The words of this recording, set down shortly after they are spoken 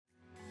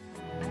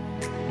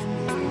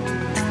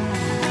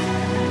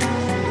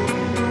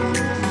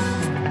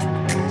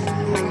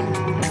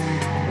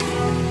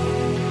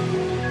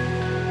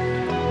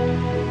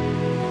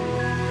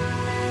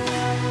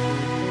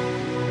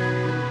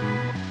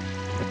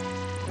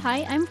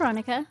Hi, I'm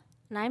Veronica,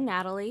 And I'm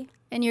Natalie.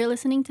 and you're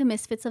listening to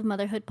Misfits of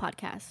Motherhood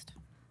podcast.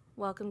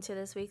 Welcome to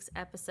this week's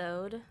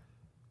episode.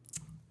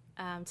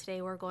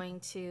 Today we're going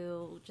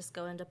to just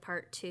go into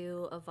part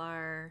 2 of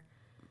our,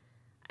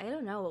 I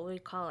don't know what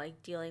we'd call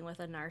like dealing with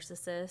a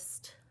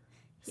narcissist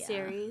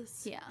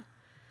series. Yeah.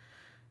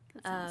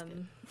 That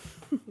sounds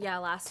good. Yeah,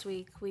 last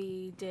week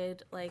we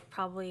did like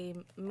probably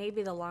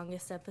maybe the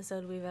longest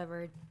episode we've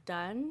ever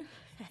done.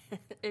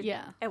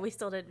 Yeah. And we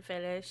still didn't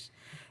finish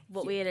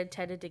what we had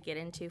intended to get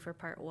into for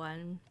part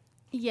 1.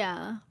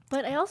 Yeah.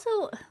 But I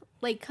also,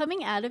 like,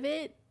 coming out of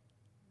it,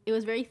 it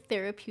was very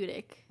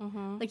therapeutic.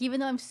 Mm-hmm. Like, even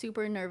though I'm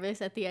super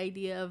nervous at the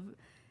idea of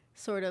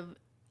sort of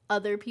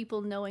other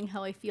people knowing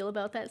how I feel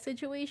about that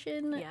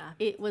situation, Yeah.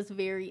 it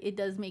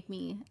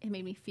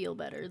made me feel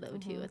better, though,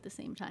 too, at the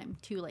same time,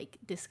 to, like,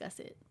 discuss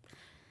it.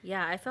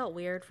 Yeah, I felt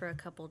weird for a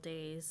couple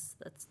days.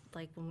 That's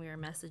like when we were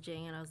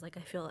messaging and I was like,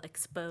 I feel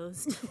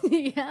exposed.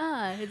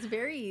 Yeah, it's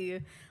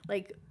very,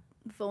 like,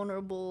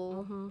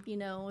 vulnerable, you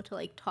know, to,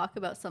 like, talk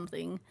about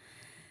something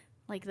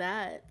like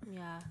that.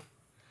 Yeah.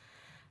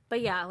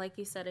 But yeah, like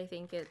you said, I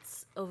think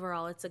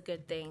overall it's a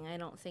good thing. I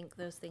don't think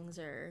those things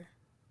are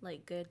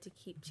like good to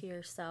keep to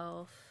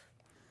yourself.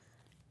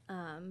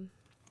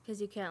 Because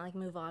you can't like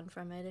move on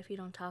from it if you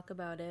don't talk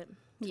about it.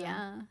 So.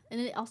 Yeah, and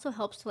it also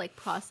helps to, like,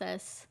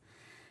 process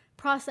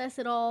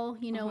it all,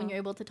 you know, when you're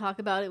able to talk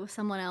about it with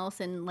someone else.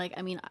 And, like,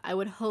 I mean, I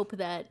would hope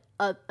that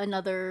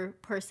another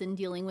person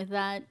dealing with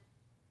that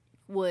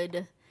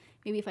would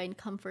maybe find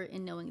comfort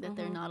in knowing that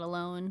they're not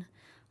alone.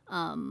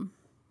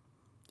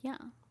 Yeah.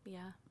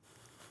 Yeah.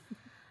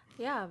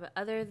 Yeah, but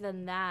other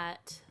than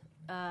that,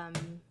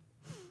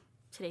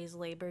 today's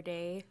Labor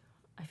Day.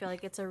 I feel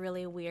like it's a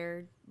really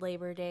weird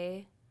Labor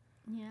Day.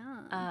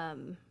 Yeah.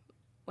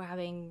 We're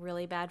having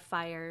really bad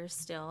fires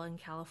still in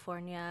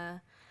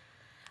California.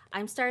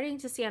 I'm starting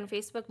to see on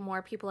Facebook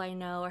more people I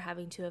know are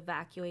having to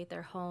evacuate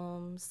their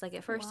homes. Like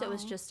at first it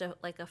was just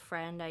a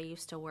friend I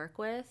used to work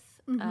with.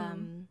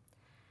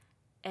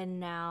 And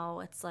now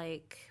it's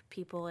like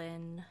people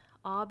in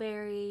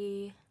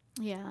Auberry,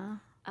 Yeah.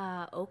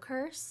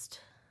 Oakhurst.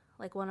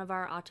 Like one of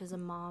our autism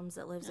moms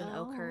that lives in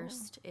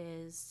Oakhurst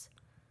is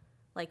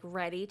like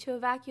ready to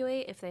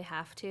evacuate if they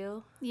have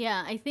to.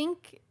 Yeah, I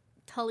think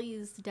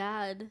Tully's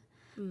dad,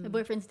 my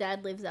boyfriend's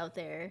dad, lives out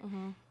there.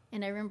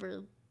 And I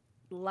remember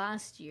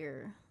last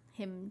year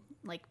him,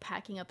 like,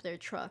 packing up their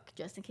truck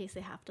just in case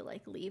they have to,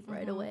 like, leave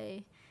right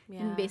away.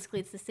 Yeah. And basically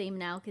it's the same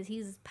now because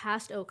he's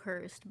past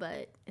Oakhurst,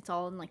 but it's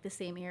all in, like, the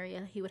same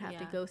area. He would have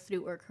to go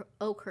through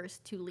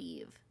Oakhurst to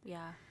leave.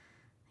 Yeah.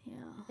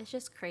 Yeah. It's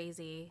just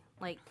crazy.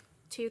 Like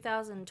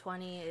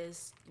 2020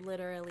 is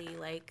literally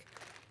like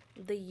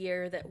the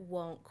year that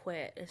won't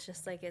quit. It's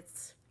just like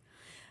it's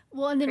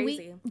Well, and then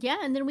crazy.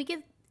 we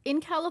get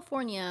in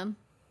California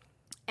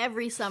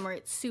every summer.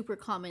 It's super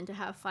common to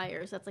have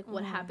fires. That's like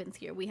what happens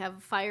here. We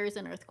have fires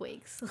and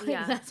earthquakes. Like,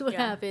 Yeah, that's what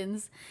yeah.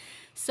 happens.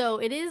 So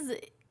it is.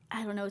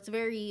 I don't know. It's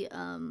very.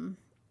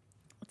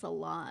 It's a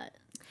lot.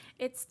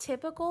 It's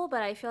typical,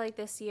 but I feel like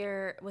this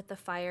year with the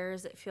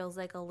fires, it feels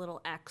like a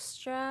little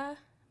extra,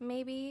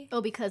 maybe.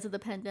 Oh, because of the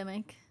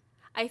pandemic.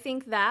 I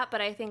think that, but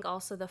I think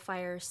also the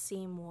fires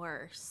seem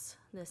worse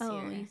this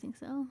Oh, year. you think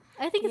so?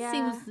 I think it Yeah.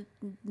 seems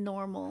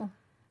normal.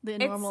 The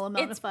normal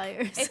amount of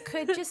fires. It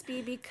could just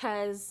be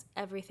because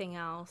everything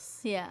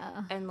else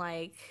Yeah. and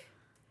like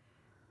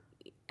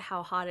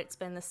how hot it's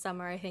been this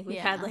summer. I think we've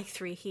Yeah. had like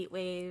 3 heat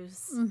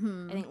waves.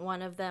 I think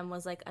one of them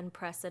was like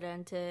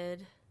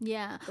unprecedented.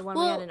 Yeah. The one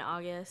we had in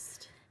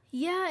August.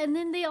 Yeah, and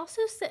then they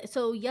also said,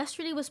 so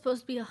yesterday was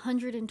supposed to be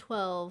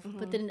 112,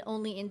 but then it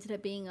only ended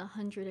up being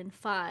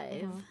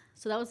 105.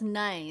 So that was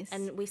nice.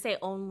 And we say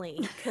only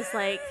because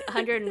like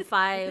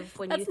 105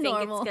 when you That's think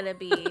normal. it's going to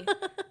be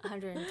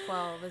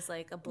 112 is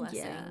like a blessing.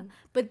 yeah.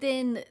 But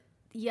then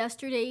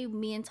yesterday,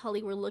 me and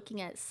Tully were looking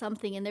at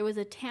something, and there was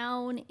a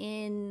town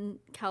in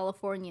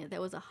California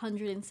that was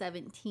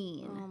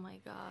 117. Oh my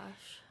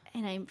gosh.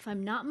 And if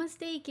I'm not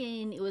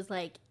mistaken, it was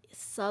like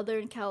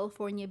Southern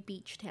California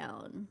beach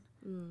town.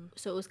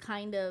 So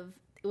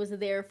it was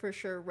there for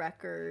sure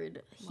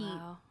record heat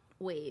Wow.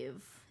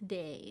 wave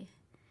day.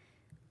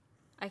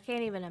 I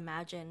can't even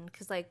imagine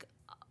because, like,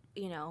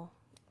 you know,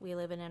 we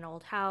live in an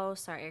old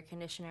house. Our air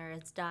conditioner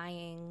is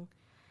dying.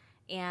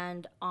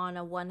 And on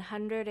a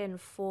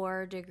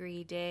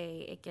 104-degree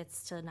day, it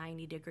gets to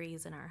 90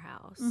 degrees in our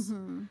house.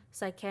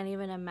 So I can't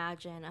even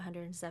imagine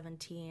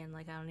 117.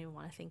 Like, I don't even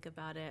want to think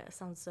about it. It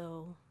sounds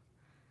so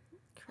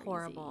Crazy.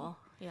 horrible.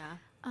 Yeah.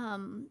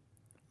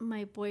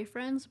 My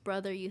boyfriend's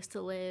brother used to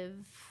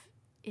live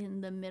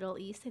in the Middle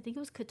East. I think it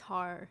was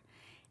Qatar.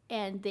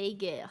 And they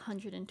get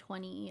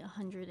 120,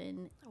 100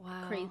 and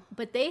Wow. crazy.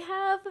 But they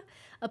have,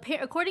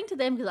 according to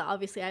them, because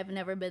obviously I've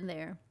never been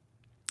there,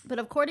 but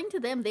according to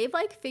them, they've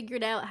like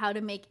figured out how to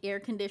make air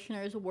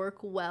conditioners work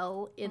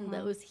well in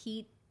those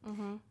heat,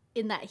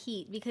 in that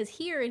heat. Because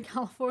here in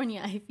California,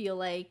 I feel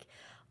like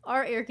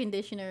our air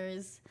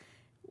conditioners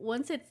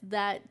once it's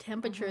that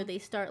temperature, they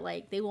start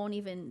like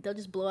they'll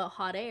just blow out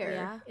hot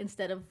air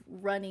instead of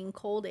running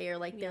cold air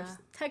like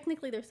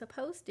they're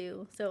supposed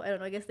to. So I don't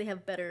know. I guess they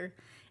have better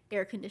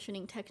air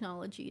conditioning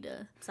technology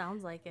to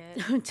sounds like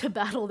it to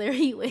battle their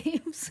heat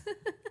waves.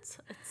 It's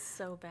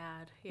so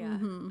bad. Yeah, I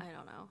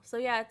don't know. So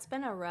yeah, it's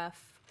been a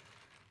rough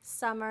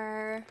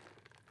summer.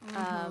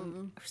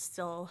 We're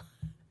still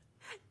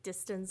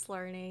distance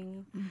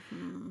learning.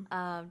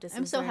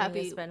 I'm so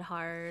happy it's been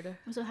hard.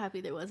 I'm so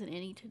happy there wasn't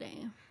any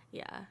today.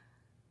 Yeah,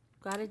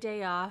 got a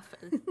day off.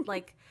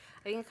 Like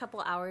I think a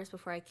couple hours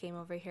before I came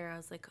over here, I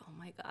was like, oh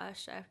my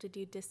gosh, I have to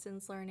do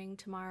distance learning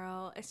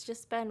tomorrow. It's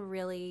just been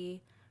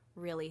really,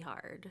 really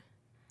hard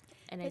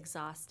and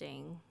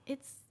exhausting.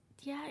 It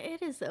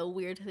is a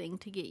weird thing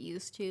to get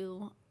used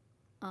to.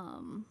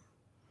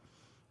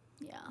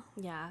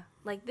 Yeah.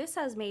 Like this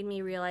has made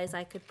me realize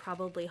I could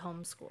probably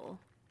homeschool.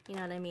 You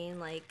know what I mean?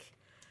 Like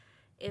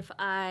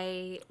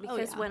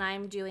because when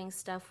I'm doing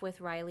stuff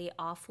with Riley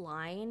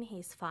offline,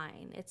 he's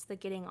fine. It's the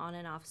getting on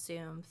and off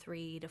Zoom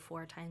 3 to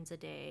 4 times a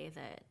day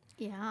that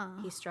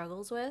he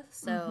struggles with.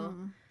 So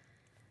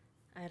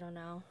I don't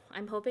know.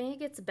 I'm hoping it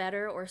gets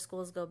better or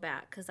schools go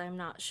back because I'm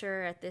not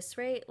sure at this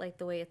rate, like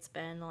the way it's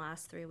been the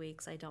last 3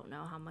 weeks, I don't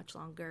know how much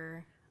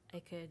longer I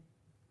could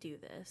do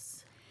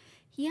this.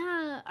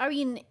 Yeah, I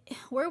mean,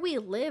 where we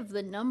live,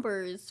 the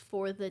numbers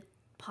for the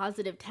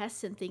positive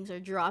tests and things are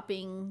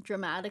dropping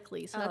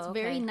dramatically. So that's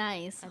very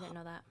nice. I didn't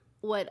know that.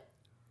 What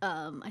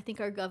I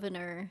think our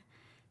governor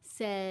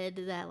said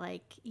that,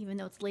 like, even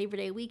though it's Labor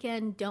Day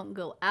weekend, don't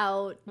go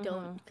out,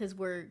 because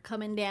we're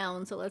coming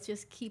down. So let's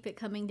just keep it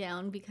coming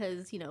down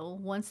because,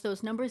 once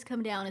those numbers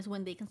come down is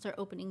when they can start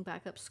opening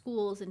back up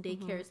schools and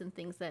daycares and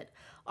things that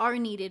are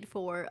needed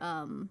for,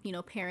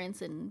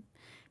 parents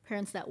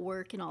that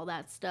work and all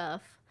that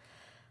stuff.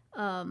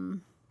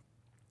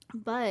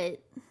 But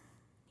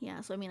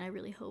yeah, so I mean, I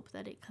really hope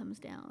that it comes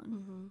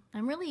down.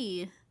 I'm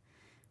really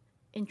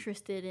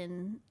interested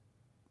in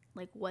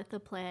like what the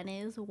plan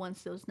is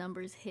once those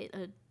numbers hit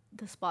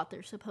the spot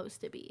they're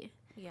supposed to be.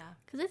 Yeah.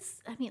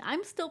 Because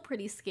I'm still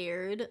pretty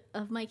scared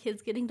of my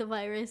kids getting the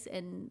virus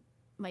and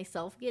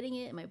myself getting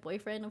it, and my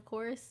boyfriend, of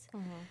course,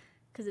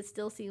 because it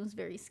still seems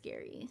very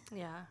scary.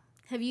 Yeah.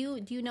 Do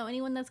you know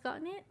anyone that's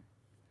gotten it?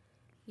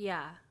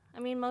 Yeah. I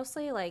mean,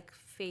 mostly like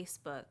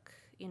Facebook,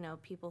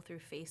 people through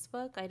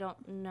Facebook. I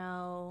don't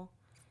know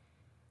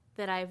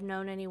that I've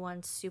known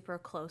anyone super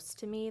close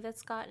to me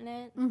that's gotten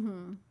it.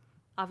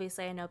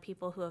 Obviously, I know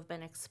people who have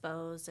been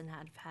exposed and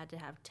have had to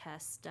have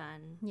tests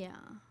done. Yeah.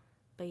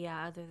 But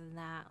yeah, other than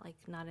that, like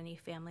not any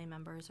family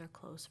members or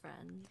close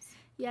friends.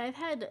 Yeah, I've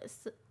had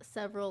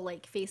several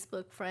like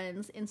Facebook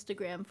friends,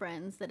 Instagram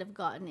friends that have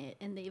gotten it,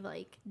 and they've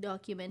like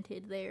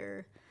documented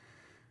their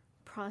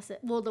process.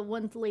 Well, the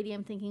one lady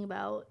I'm thinking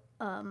about,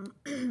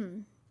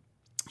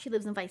 she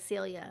lives in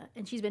Visalia,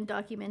 and she's been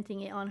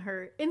documenting it on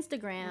her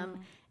Instagram.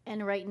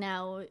 And right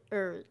now,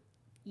 or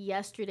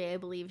yesterday, I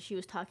believe, she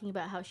was talking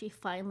about how she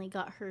finally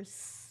got her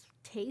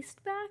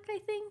taste back, I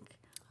think,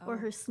 or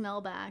her smell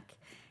back.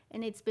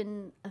 And it's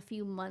been a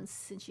few months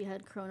since she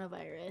had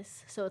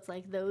coronavirus. So it's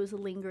like those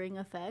lingering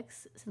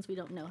effects, since we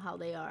don't know how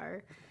they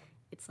are,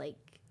 it's like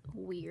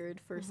weird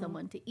for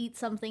someone to eat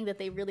something that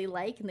they really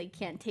like and they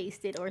can't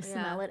taste it or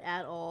smell it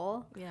at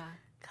all. Yeah.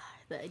 God,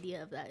 the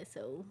idea of that is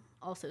so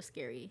also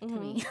scary to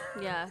me.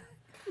 Yeah.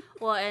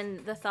 Well,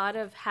 and the thought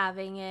of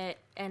having it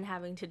and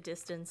having to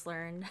distance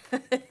learn,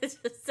 it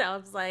just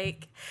sounds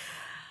like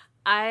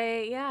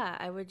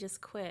I would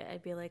just quit.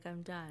 I'd be like,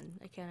 I'm done.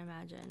 I can't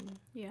imagine.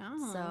 Yeah.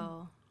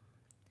 So,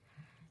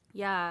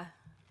 yeah.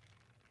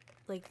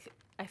 Like,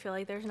 I feel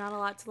like there's not a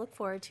lot to look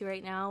forward to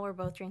right now. We're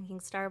both drinking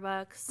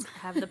Starbucks,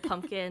 have the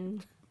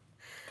pumpkin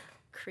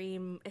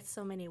cream. It's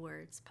so many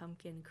words.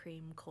 Pumpkin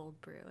cream cold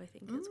brew, I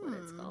think is what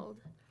it's called.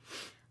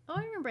 Oh,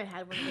 I remember I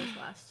had one of those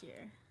last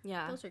year.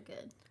 Yeah. Those are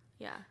good.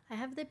 Yeah. I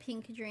have the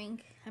pink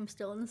drink. I'm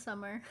still in the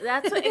summer.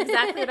 That's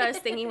exactly what I was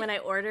thinking when I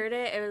ordered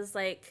it. It was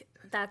like,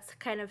 that's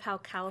kind of how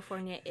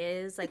California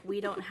is. Like, we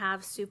don't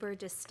have super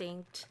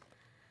distinct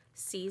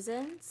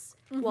seasons.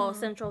 Well,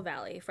 Central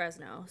Valley,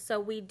 Fresno. So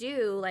we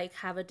do, like,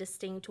 have a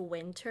distinct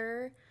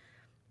winter.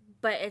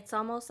 But it's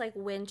almost like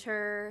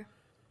winter.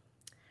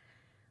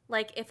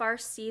 Like, if our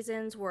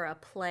seasons were a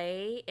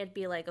play, it'd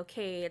be like,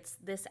 okay, it's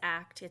this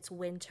act, it's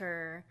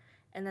winter.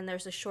 And then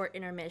there's a short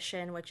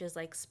intermission, which is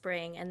like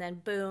spring, and then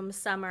boom,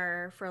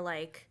 summer for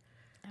like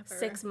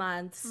 6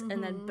 months,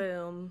 and then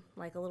boom,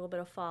 like a little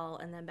bit of fall,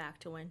 and then back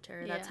to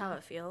winter. That's how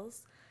it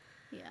feels.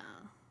 Yeah.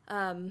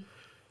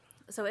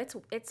 So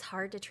it's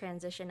hard to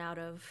transition out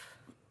of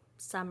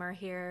summer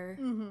here.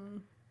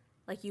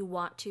 Like you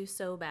want to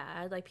so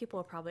bad. Like people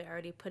are probably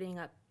already putting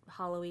up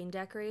Halloween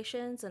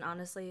decorations, and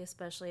honestly,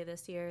 especially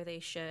this year, they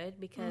should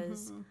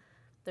because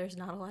there's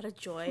not a lot of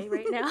joy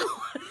right now.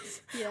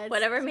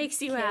 Whatever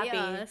makes you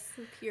happy.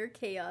 Pure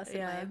chaos,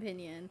 in my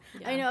opinion.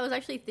 Yeah. I know, I was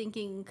actually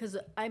thinking, because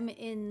I'm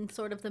in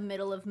sort of the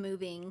middle of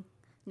moving.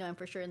 No, I'm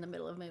for sure in the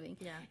middle of moving.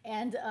 Yeah.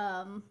 And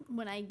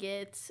when I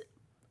get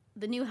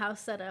the new house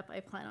set up,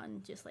 I plan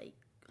on just like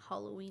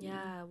Halloween.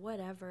 Yeah,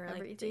 whatever.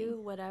 Everything. Like, do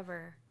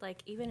whatever.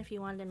 Like, even if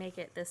you wanted to make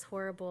it this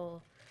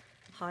horrible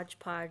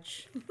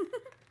hodgepodge,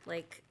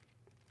 like,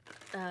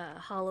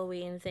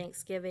 Halloween,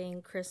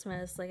 Thanksgiving,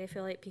 Christmas, like, I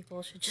feel like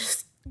people should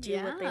just do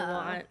what they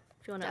want.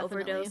 If you want to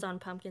overdose on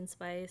pumpkin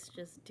spice,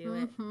 just do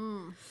it.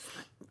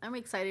 I'm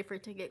excited for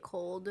it to get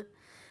cold.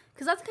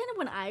 Because that's kind of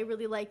when I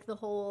really like the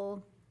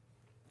whole...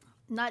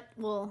 I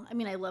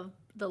love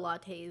the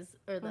lattes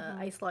or the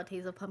iced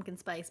lattes of pumpkin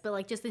spice, but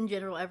like just in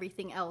general,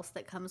 everything else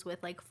that comes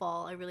with like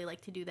fall, I really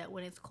like to do that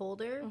when it's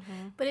colder.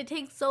 But it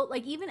takes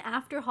even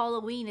after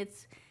Halloween,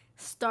 it's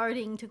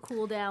starting to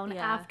cool down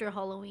after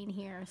Halloween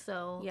here.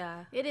 So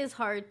it is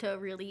hard to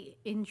really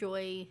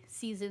enjoy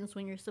seasons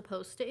when you're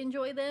supposed to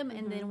enjoy them.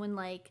 And then when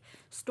like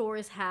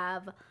stores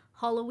have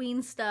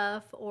Halloween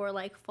stuff or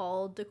like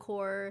fall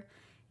decor,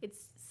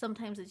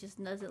 sometimes it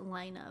just doesn't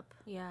line up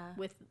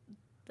with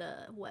the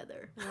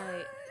weather.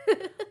 Right.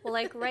 Well,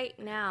 like right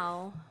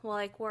now,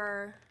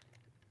 we're,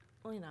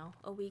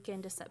 a week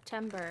into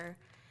September.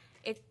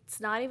 It's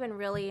not even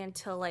really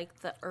until like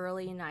the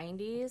early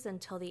 90s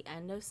until the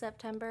end of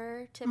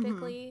September,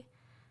 typically.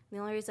 The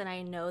only reason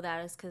I know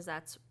that is because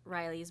that's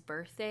Riley's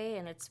birthday,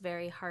 and it's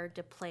very hard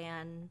to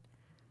plan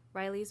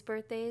Riley's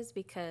birthdays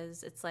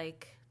because it's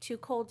like too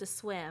cold to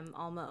swim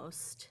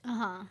almost,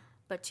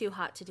 but too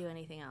hot to do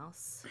anything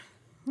else.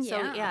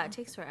 So, it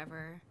takes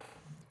forever.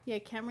 Yeah,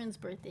 Cameron's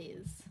birthday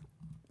is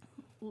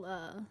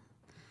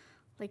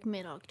like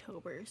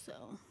mid-October, so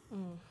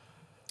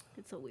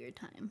it's a weird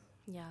time.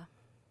 Yeah.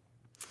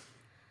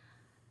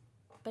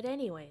 But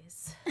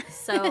anyways,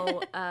 so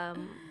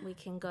we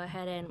can go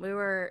ahead and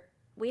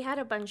we had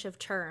a bunch of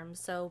terms.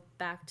 So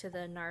back to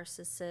the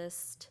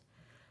narcissist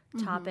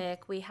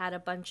topic, we had a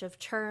bunch of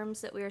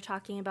terms that we were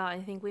talking about.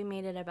 I think we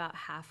made it about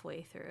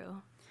halfway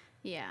through.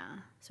 Yeah.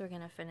 So we're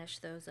going to finish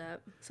those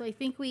up. So I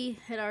think we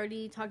had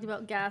already talked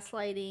about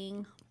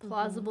gaslighting,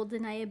 plausible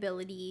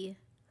deniability,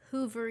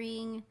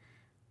 hoovering,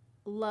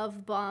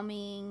 love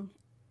bombing,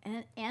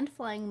 and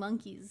flying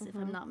monkeys, if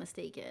I'm not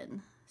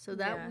mistaken. So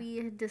that we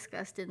had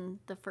discussed in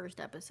the first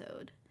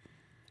episode.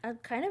 I'm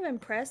kind of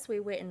impressed we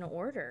went in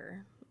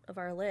order of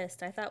our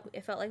list. I thought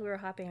it felt like we were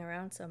hopping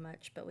around so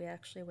much, but we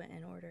actually went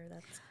in order.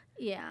 That's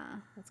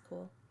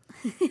cool.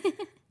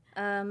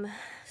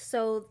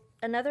 So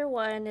another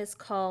one is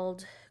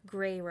called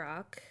Gray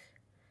Rock,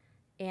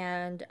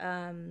 and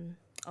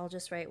I'll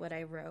just read what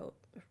I wrote.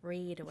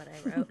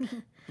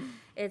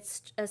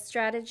 It's a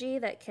strategy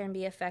that can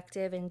be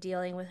effective in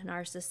dealing with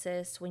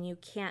narcissists when you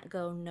can't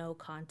go no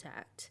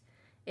contact.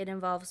 It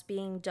involves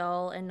being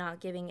dull and not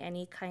giving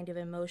any kind of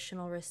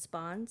emotional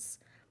response,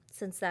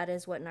 since that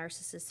is what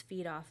narcissists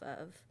feed off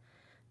of.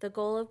 The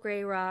goal of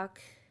Gray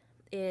Rock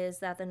is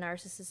that the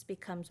narcissist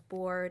becomes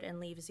bored and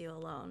leaves you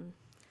alone.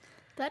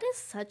 That is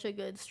such a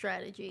good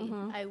strategy,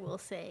 I will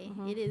say.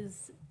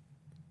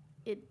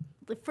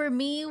 For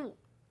me,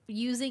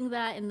 using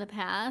that in the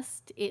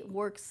past, it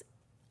works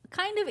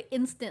kind of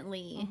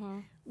instantly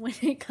when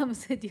it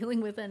comes to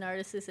dealing with a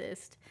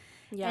narcissist.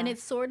 Yeah. And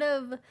it's sort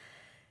of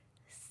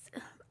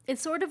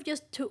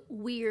just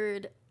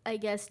weird, I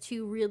guess,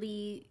 to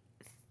really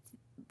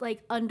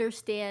like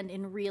understand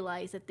and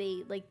realize that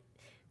they like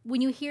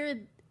when you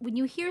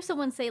hear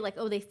someone say like,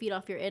 oh, they feed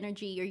off your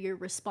energy or your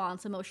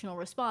emotional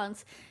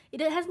response,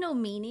 it has no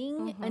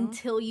meaning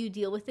until you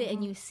deal with it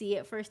and you see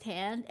it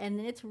firsthand, and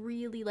then it's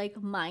really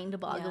like mind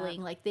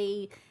boggling. Like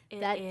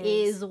that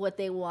is what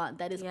they want.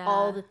 That is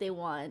all that they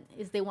want.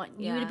 Is they want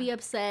you to be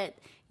upset,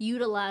 you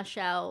to lash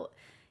out,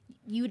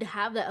 you to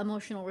have that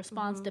emotional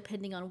response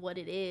depending on what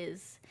it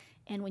is.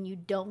 And when you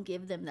don't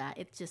give them that,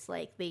 it's just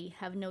like they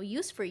have no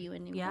use for you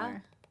anymore. Yeah.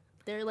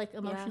 They're like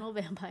emotional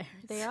vampires.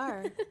 They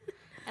are.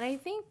 And I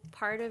think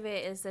part of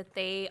it is that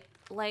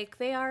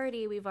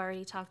we've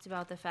already talked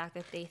about the fact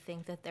that they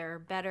think that they're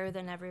better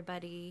than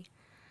everybody.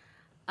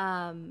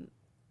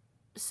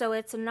 So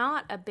it's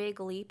not a big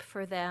leap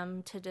for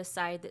them to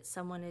decide that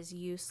someone is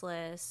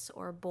useless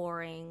or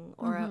boring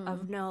or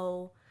of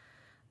no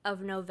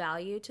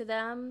value to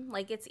them.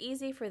 Like, it's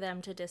easy for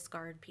them to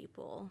discard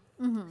people.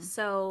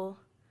 So,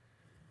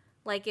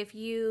 like, if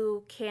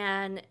you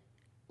can,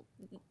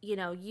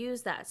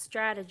 use that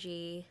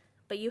strategy,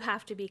 but you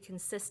have to be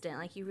consistent.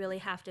 Like, you really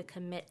have to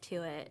commit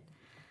to it.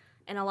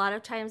 And a lot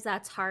of times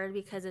that's hard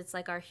because it's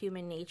like our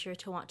human nature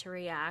to want to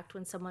react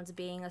when someone's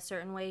being a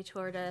certain way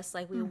toward us.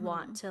 Like, we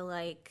want to,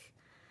 like,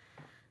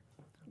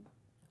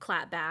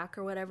 clap back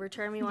or whatever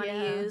term you want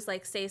to use,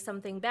 like, say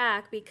something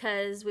back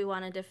because we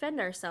want to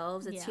defend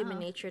ourselves. It's human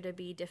nature to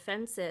be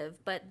defensive.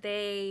 But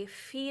they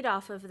feed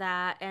off of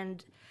that,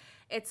 and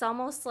it's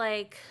almost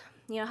like,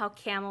 how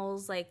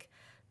camels, like,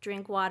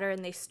 drink water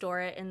and they store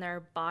it in their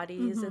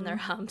bodies and their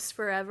humps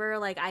forever.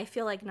 Like, I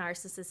feel like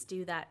narcissists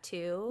do that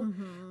too.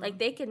 Like,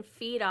 they can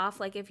feed off,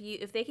 like,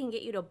 if they can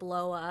get you to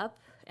blow up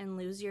and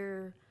lose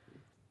your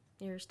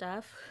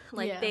stuff,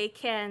 like, they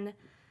can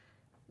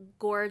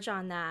gorge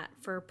on that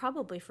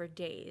probably for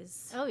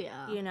days. Oh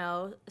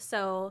yeah.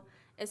 So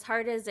as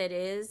hard as it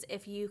is,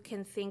 if you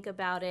can think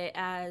about it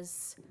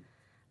as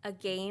a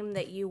game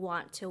that you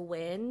want to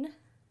win,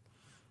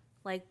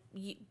 Like,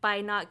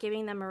 by not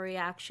giving them a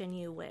reaction,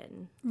 you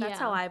win. That's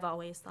how I've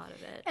always thought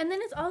of it. And then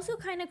it's also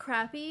kind of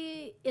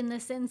crappy in the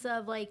sense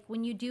of, like,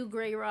 when you do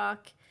Grey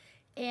Rock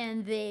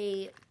and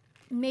they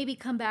maybe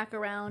come back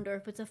around, or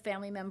if it's a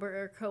family member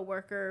or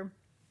coworker,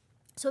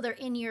 so they're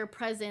in your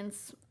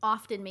presence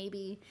often,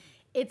 maybe.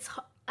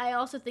 I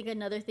also think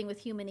another thing with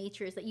human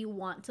nature is that you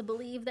want to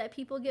believe that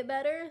people get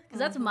better. Because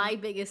that's my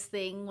biggest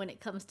thing when it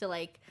comes to,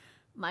 like,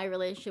 my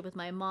relationship with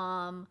my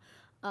mom.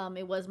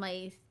 It was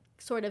my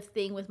sort of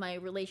thing with my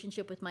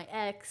relationship with my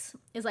ex,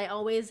 is I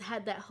always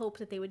had that hope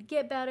that they would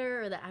get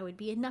better or that I would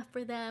be enough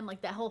for them,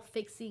 like that whole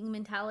fixing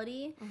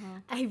mentality.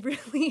 I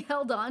really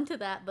held on to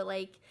that, but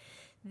like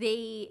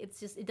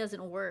it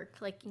doesn't work.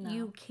 Like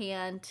you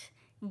can't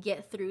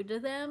get through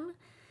to them.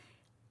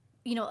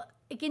 You know,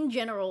 like in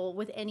general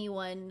with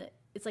anyone,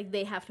 it's like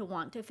they have to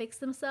want to fix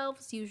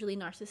themselves. Usually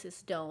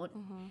narcissists don't.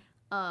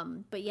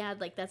 But yeah,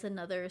 like that's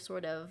another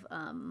sort of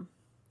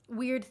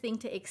weird thing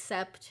to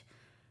accept.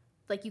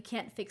 Like, you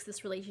can't fix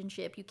this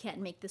relationship. You can't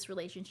make this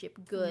relationship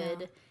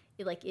good.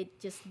 No. It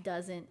just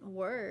doesn't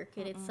work.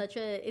 And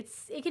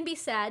it can be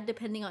sad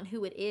depending on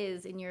who it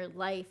is in your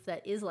life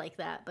that is like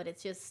that. But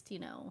it's just,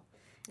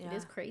 it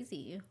is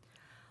crazy.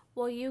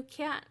 Well, you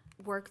can't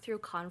work through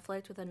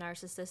conflict with a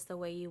narcissist the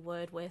way you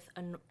would with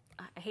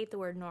I hate the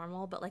word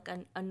normal, but like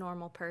a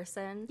normal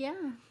person.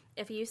 Yeah.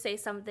 If you say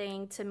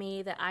something to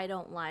me that I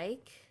don't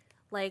like,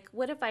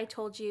 what if I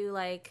told you,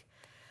 like,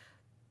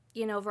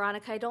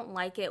 Veronica, I don't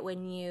like it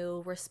when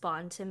you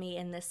respond to me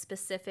in this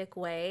specific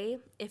way.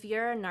 If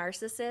you're a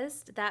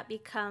narcissist, that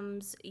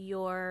becomes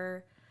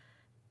that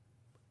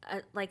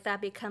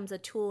becomes a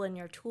tool in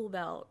your tool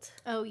belt.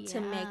 Oh, yeah.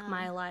 To make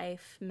my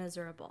life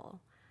miserable.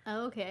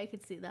 Oh, okay, I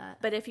could see that.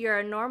 But if you're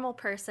a normal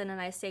person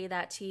and I say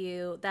that to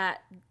you,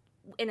 that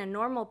in a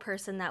normal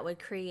person, that would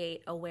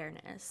create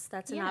awareness.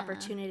 That's an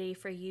opportunity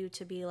for you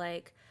to be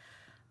like,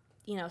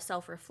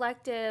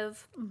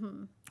 self-reflective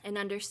and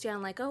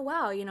understand, like, oh,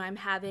 wow, I'm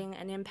having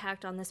an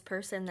impact on this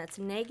person that's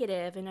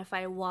negative, and if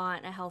I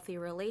want a healthy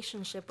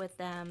relationship with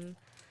them,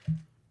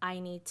 I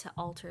need to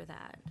alter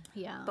that.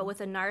 Yeah. But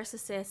with a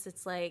narcissist,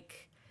 it's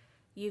like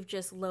you've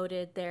just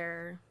loaded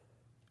their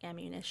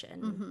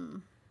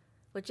ammunition,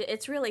 which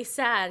it's really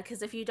sad,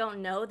 because if you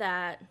don't know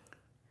that,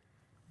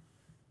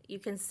 you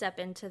can step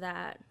into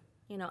that,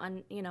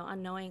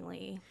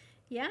 unknowingly.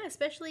 Yeah,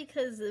 especially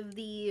because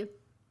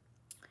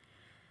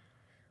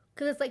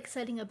it's like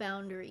setting a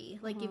boundary.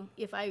 Like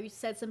if I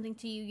said something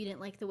to you, you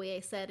didn't like the way I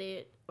said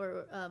it,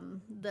 or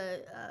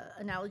the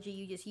analogy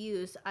you just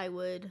used, I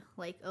would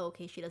like, oh,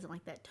 okay, she doesn't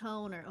like that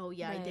tone, or oh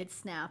yeah, I did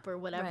snap, or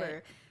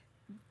whatever.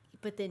 Right.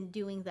 But then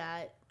doing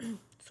that,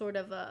 sort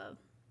of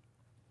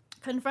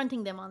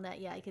confronting them on that,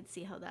 I could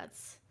see how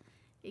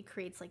it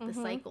creates like the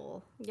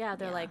cycle. Yeah,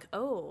 they're like,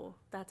 oh,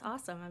 that's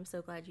awesome. I'm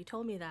so glad you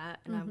told me that,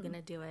 and I'm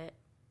gonna do it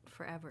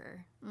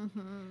forever.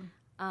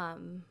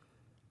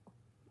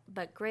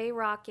 But Grey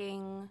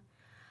Rocking,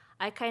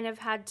 I kind of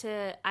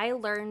I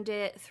learned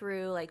it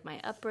through like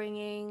my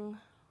upbringing,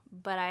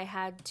 but I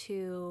had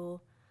to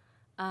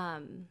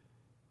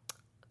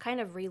kind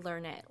of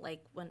relearn it.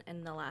 Like when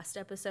in the last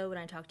episode when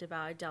I talked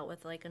about I dealt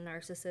with like a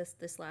narcissist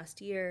this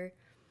last year,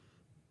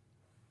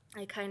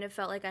 I kind of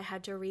felt like I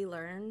had to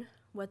relearn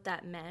what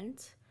that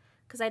meant,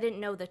 because I didn't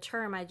know the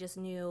term. I just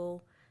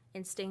knew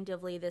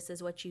instinctively this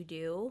is what you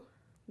do,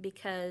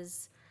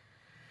 because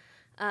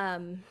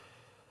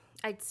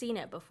I'd seen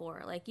it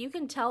before. Like, you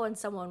can tell when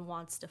someone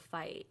wants to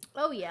fight.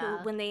 Oh,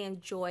 yeah. When they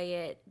enjoy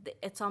it,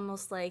 it's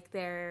almost like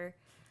they're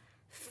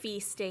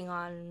feasting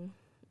on,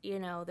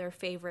 their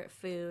favorite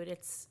food.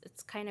 It's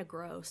kind of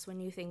gross when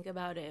you think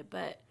about it.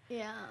 But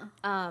yeah,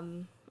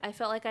 I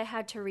felt like I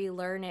had to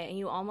relearn it, and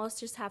you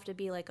almost just have to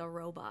be like a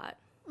robot.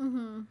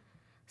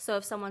 So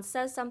if someone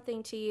says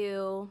something to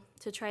you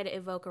to try to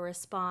evoke a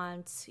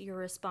response, your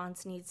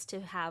response needs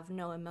to have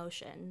no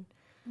emotion.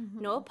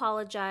 No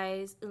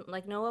apologies,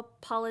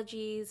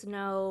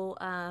 no,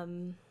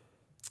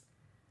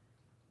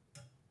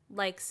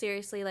 like,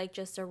 seriously, like,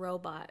 just a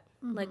robot.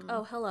 Like,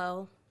 oh,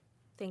 hello,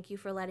 thank you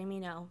for letting me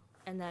know,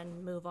 and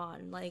then move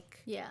on. Like,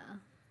 yeah,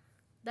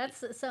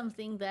 that's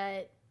something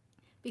that,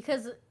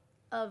 because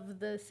of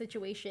the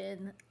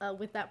situation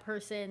with that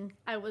person,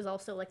 I was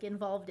also, like,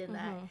 involved in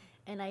that,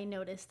 and I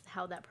noticed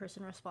how that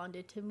person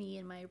responded to me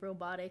in my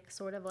robotic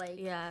sort of, like,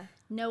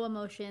 no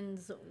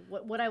emotions,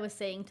 what I was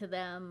saying to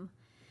them.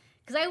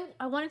 Because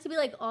I wanted to be,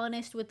 like,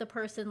 honest with the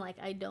person, like,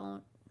 I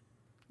don't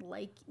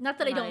like, not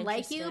that I don't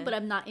like you, but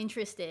I'm not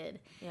interested.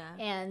 Yeah.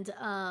 And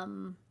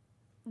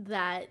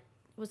that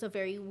was a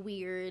very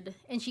weird,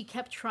 and she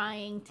kept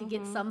trying to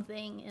get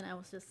something, and I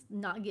was just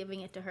not giving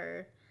it to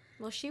her.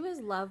 Well, she was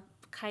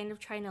kind of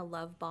trying to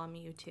love bomb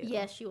you too.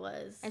 Yes, she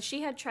was. And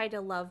she had tried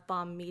to love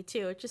bomb me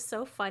too, which is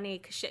so funny,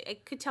 because I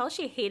could tell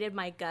she hated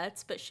my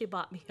guts, but she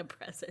bought me a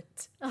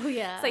present. Oh,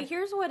 yeah. It's like,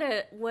 here's what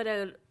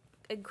a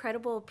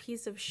incredible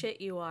piece of shit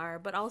you are,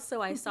 but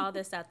also I saw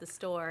this at the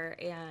store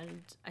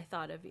and I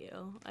thought of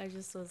you. I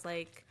just was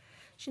like,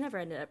 she never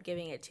ended up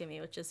giving it to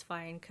me, which is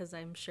fine, because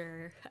I'm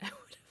sure I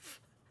would have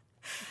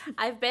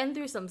I've been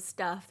through some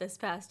stuff this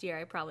past year.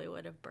 I probably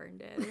would have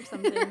burned it or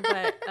something,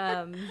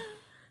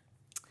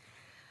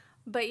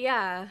 but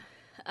yeah,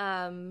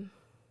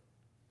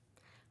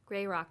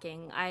 gray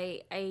rocking.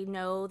 I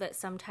know that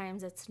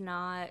sometimes it's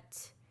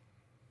not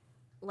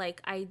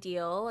like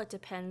ideal. It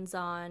depends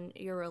on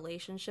your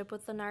relationship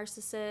with the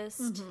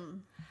narcissist. Mm-hmm.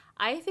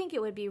 I think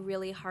it would be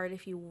really hard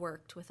if you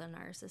worked with a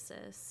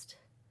narcissist.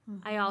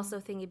 Mm-hmm. I also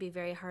think it'd be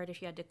very hard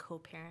if you had to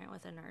co-parent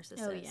with a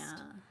narcissist. Oh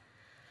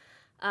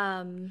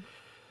yeah.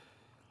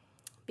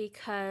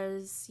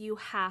 Because you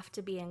have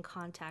to be in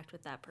contact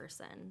with that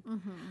person.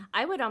 Mm-hmm.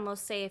 I would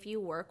almost say if you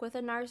work with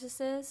a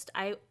narcissist,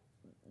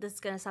 this is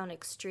going to sound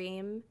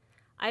extreme,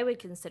 I would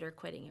consider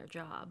quitting your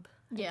job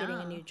and getting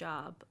a new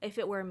job if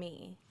it were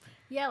me.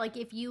 Yeah, like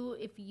if you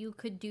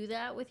could do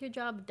that with your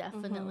job,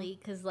 definitely,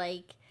 because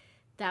like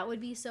that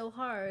would be so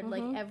hard.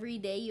 Like every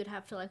day you'd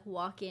have to like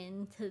walk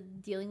into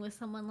dealing with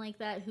someone like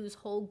that whose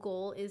whole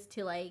goal is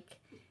to like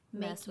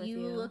make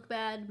you look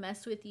bad,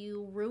 mess with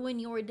you, ruin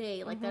your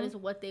day. Like that is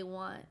what they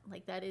want.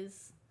 Like that would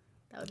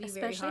be especially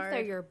very hard. Especially if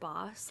they're your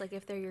boss, like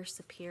if they're your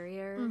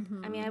superior.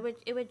 I mean,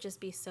 it would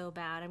just be so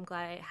bad. I'm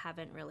glad I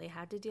haven't really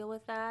had to deal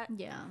with that.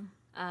 Yeah.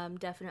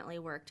 Definitely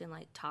worked in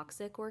like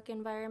toxic work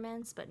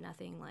environments, but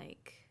nothing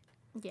like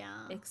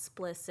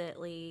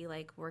explicitly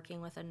like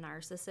working with a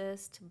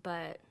narcissist.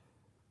 But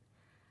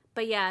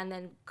yeah, and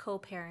then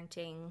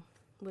co-parenting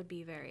would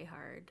be very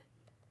hard.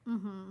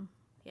 Mm-hmm.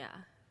 Yeah.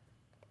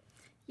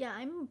 Yeah,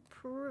 I'm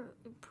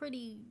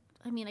pretty...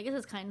 I mean, I guess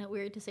it's kind of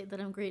weird to say that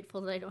I'm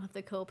grateful that I don't have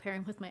to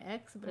co-parent with my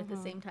ex, but at the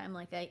same time,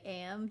 like, I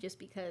am, just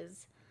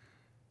because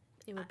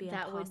it would be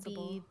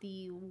impossible.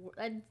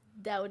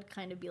 That would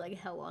kind of be like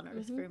hell on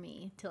earth for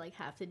me to, like,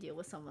 have to deal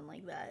with someone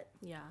like that.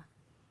 Yeah.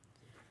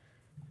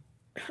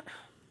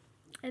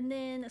 And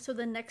then, so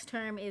the next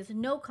term is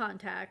no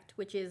contact,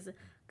 which is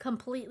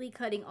completely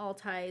cutting all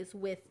ties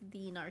with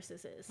the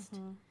narcissist.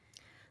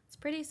 It's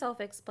pretty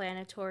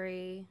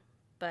self-explanatory,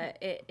 but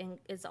it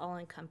is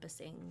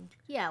all-encompassing.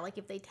 Yeah, like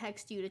if they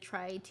text you to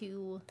try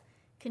to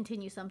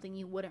continue something,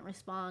 you wouldn't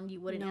respond,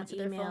 you wouldn't answer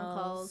their phone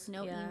calls,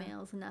 no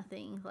emails,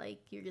 nothing. Like,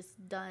 you're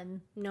just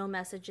done. No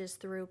messages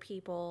through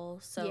people.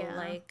 So,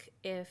 like,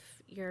 if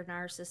your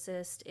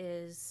narcissist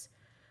is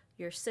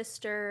your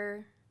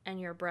sister and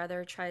your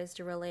brother tries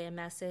to relay a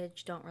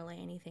message, don't relay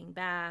anything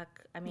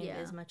back. I mean,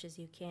 as much as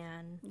you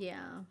can.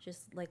 Yeah.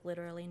 Just, like,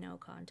 literally no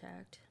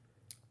contact.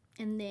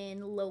 And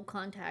then low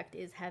contact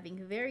is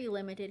having very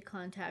limited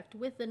contact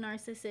with the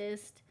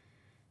narcissist.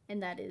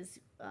 And that is,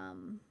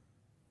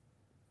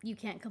 you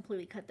can't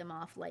completely cut them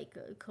off like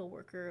a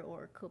coworker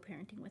or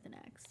co-parenting with an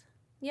ex.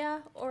 Yeah,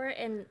 or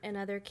in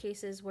other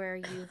cases where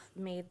you've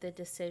made the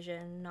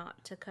decision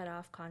not to cut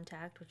off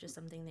contact, which is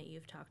something that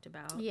you've talked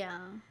about. Yeah.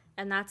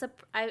 And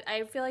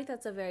I feel like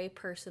that's a very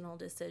personal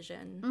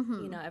decision.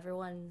 You know,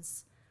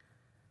 everyone's,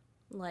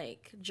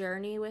 like,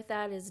 journey with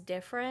that is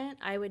different.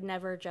 I would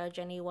never judge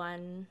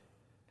anyone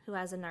who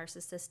has a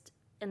narcissist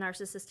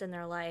in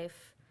their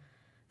life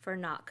for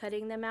not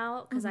cutting them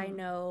out, because I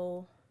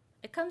know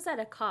it comes at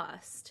a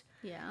cost.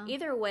 Yeah.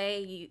 Either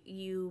way,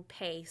 you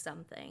pay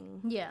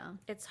something. Yeah.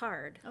 It's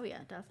hard. Oh,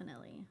 yeah,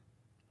 definitely.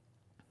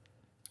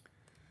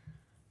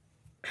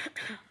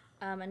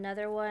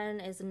 Another one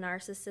is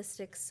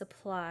narcissistic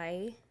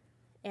supply.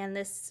 And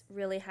this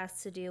really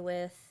has to do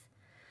with,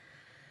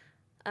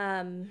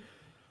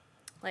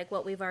 like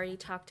what we've already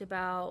talked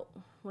about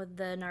with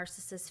the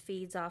narcissist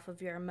feeds off of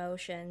your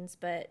emotions.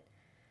 But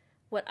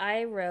what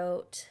I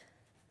wrote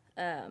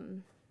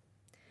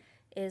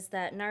is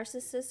that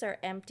narcissists are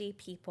empty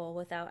people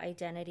without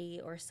identity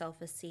or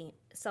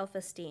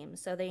self-esteem.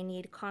 So they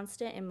need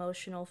constant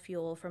emotional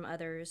fuel from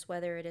others,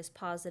 whether it is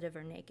positive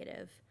or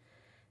negative.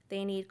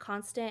 They need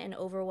constant and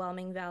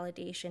overwhelming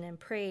validation and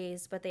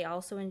praise, but they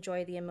also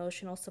enjoy the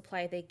emotional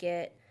supply they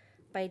get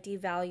by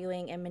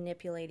devaluing and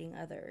manipulating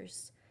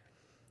others.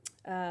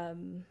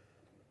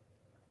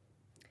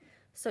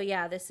 So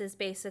yeah, this is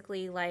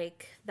basically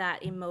like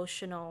that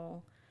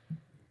emotional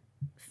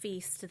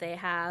feast they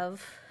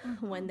have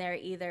when they're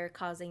either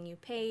causing you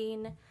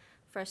pain,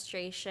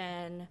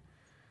 frustration,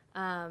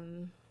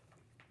 or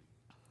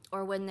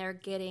when they're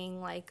getting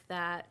like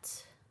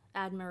that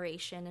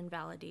admiration and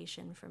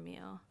validation from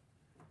you.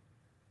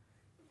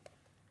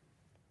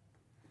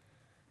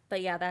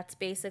 But yeah, that's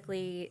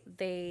basically,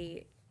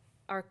 they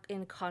are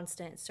in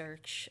constant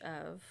search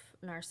of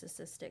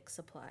narcissistic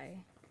supply.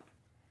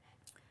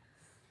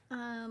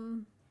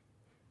 And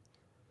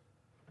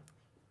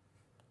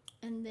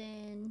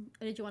then,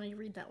 did you want to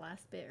read that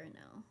last bit or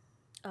no?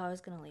 Oh, I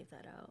was going to leave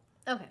that out.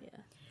 Okay. Yeah.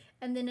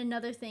 And then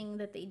another thing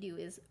that they do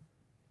is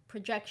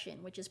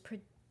projection, which is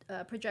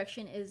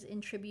projection is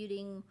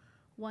attributing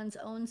one's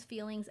own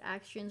feelings,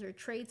 actions, or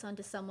traits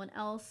onto someone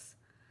else.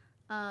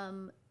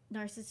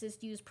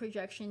 Narcissists use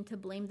projection to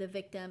blame the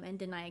victim and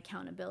deny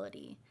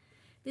accountability.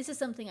 This is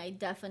something I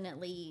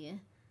definitely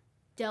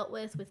dealt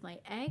with my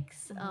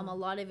ex. A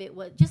lot of it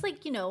was just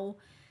like, you know,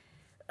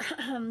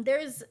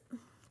 there's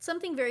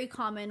something very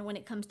common when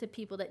it comes to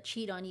people that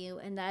cheat on you,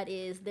 and that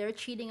is they're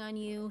cheating on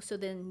you, so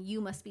then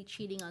you must be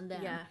cheating on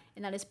them. Yeah.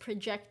 And that is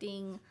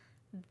projecting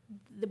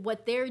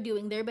what they're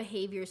doing, their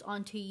behaviors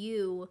onto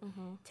you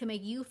to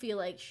make you feel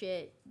like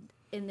shit.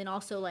 And then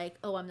also like,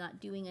 oh, I'm not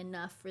doing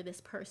enough for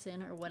this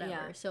person or whatever.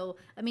 Yeah. So,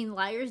 I mean,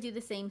 liars do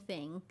the same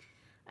thing.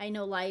 I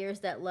know liars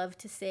that love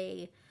to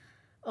say,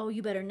 oh,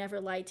 you better never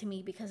lie to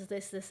me because of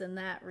this, and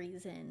that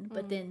reason.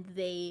 But then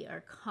they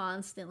are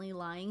constantly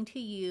lying to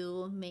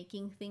you,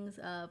 making things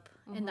up.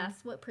 And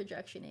that's what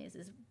projection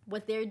is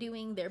what they're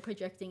doing, they're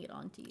projecting it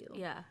onto you.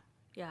 Yeah.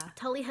 Yeah.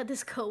 Tully had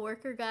this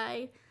coworker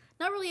guy,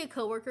 not really a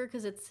coworker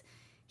because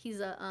he's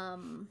a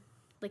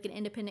like an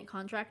independent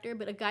contractor,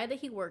 but a guy that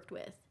he worked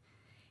with.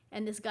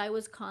 And this guy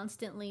was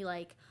constantly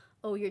like,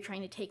 oh, you're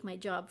trying to take my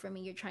job from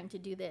me. You're trying to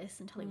do this.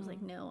 And Tully was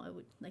like, no,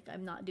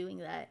 I'm not doing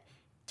that.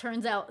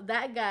 Turns out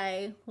that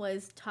guy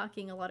was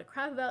talking a lot of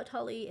crap about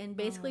Tully and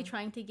basically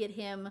trying to get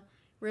him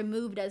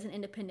removed as an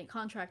independent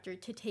contractor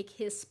to take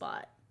his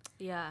spot.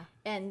 Yeah.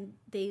 And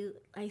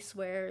I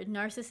swear,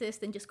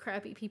 narcissists and just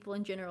crappy people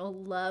in general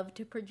love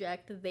to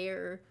project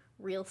their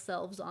real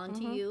selves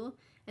onto you.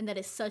 And that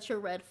is such a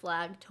red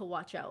flag to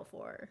watch out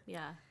for.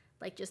 Yeah.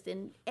 Like just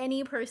in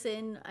any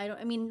person,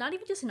 not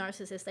even just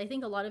narcissists. I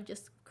think a lot of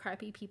just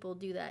crappy people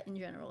do that in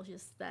general,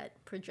 just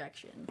that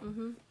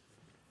projection.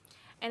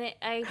 And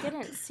I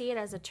didn't see it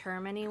as a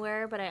term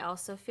anywhere, but I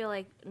also feel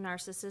like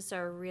narcissists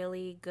are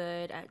really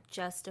good at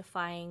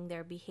justifying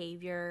their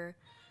behavior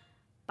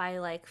by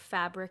like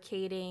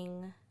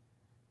fabricating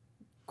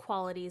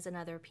qualities in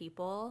other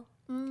people.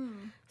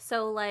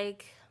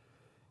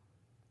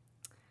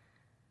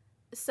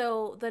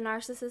 So the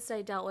narcissist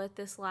I dealt with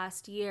this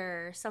last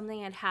year,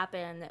 something had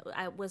happened that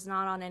I was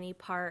not on any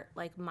part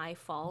like my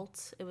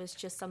fault. It was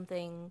just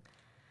something.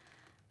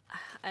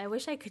 I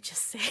wish I could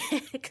just say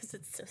it because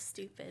it's so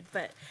stupid,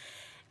 but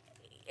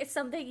it's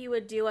something you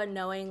would do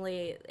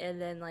unknowingly, and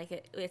then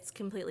like it's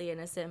completely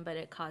innocent, but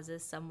it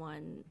causes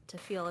someone to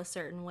feel a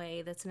certain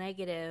way that's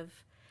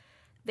negative.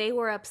 They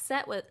were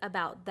upset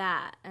about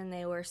that, and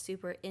they were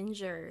super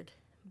injured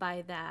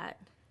by that,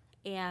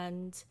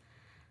 and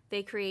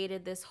they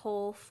created this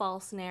whole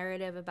false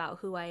narrative about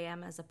who I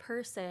am as a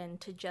person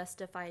to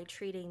justify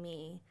treating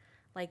me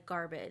like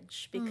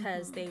garbage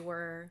because they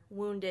were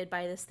wounded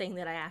by this thing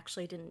that I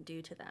actually didn't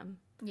do to them.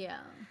 Yeah.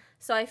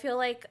 So I feel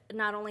like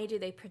not only do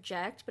they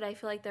project, but I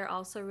feel like they're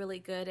also really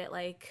good at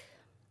like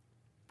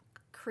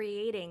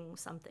creating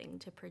something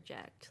to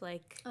project.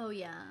 Like, oh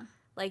yeah.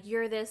 Like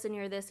you're this and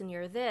you're this and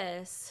you're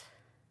this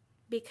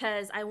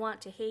because I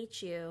want to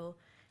hate you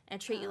and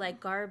treat you like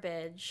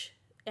garbage.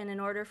 And in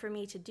order for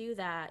me to do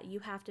that, you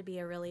have to be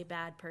a really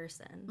bad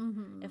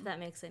person, if that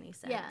makes any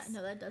sense. Yeah,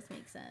 no, that does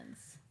make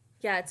sense.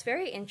 Yeah, it's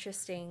very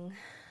interesting.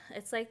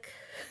 It's like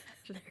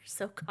they're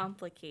so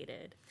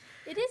complicated.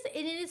 It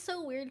is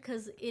so weird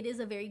because it is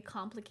a very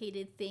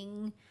complicated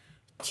thing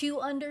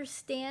to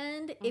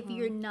understand if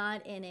you're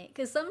not in it.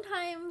 Because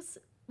sometimes,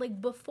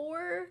 like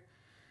before,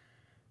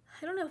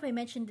 I don't know if I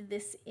mentioned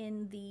this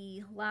in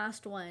the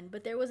last one,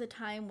 but there was a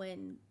time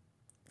when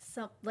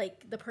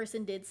the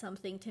person did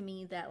something to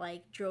me that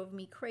like drove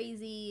me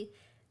crazy.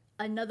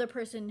 Another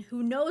person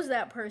who knows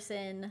that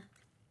person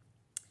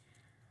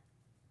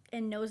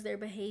and knows their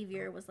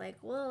behavior was like,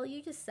 well,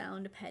 you just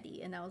sound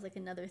petty. And that was like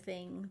another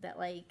thing that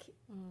like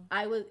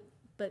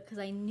but because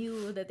I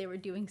knew that they were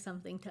doing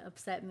something to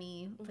upset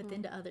me, but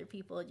then to other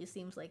people it just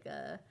seems like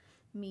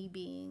me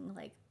being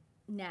like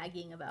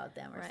nagging about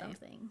them or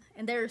something.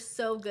 And they're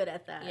so good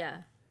at that. Yeah.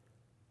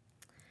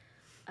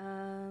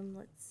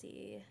 Let's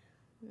see.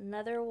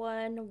 Another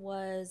one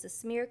was a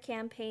smear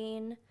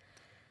campaign.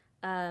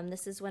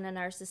 This is when a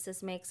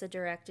narcissist makes a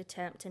direct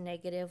attempt to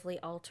negatively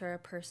alter a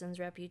person's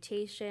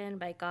reputation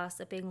by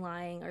gossiping,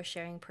 lying, or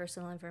sharing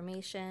personal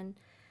information.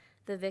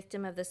 The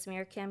victim of the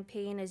smear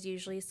campaign is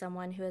usually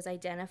someone who has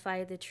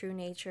identified the true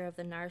nature of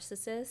the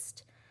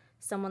narcissist,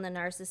 someone the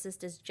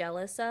narcissist is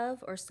jealous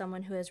of, or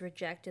someone who has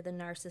rejected the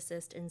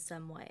narcissist in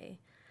some way.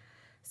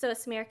 So a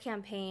smear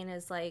campaign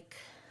is like...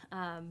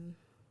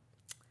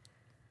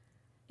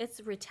 it's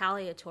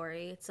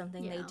retaliatory. It's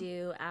something they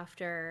do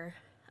after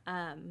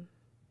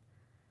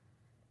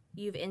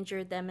you've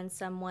injured them in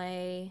some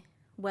way,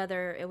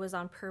 whether it was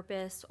on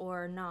purpose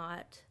or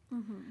not.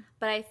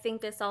 But I think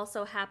this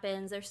also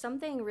happens. There's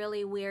something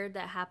really weird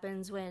that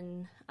happens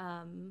when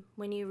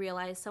you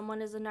realize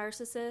someone is a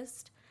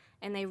narcissist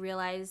and they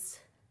realize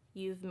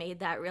you've made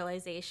that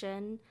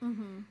realization.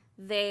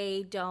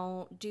 They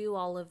don't do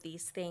all of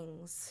these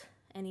things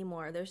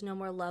anymore. There's no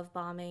more love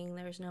bombing.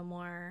 There's no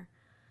more...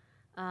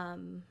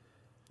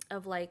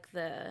 of like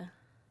the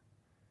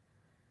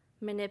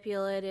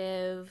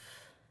manipulative,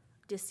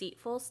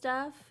 deceitful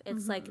stuff.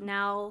 It's like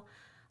now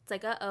it's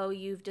like, uh-oh,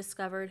 you've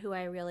discovered who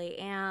I really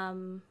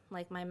am.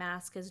 Like my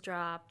mask has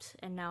dropped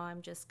and now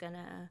I'm just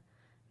gonna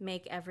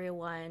make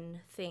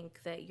everyone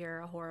think that you're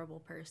a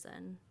horrible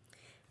person.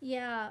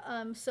 Yeah.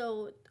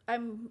 So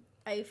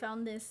I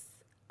found this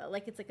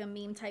like it's like a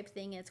meme type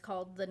thing. It's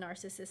called the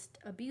narcissist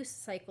abuse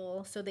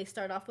cycle. So they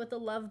start off with the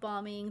love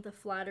bombing, the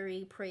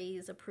flattery,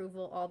 praise,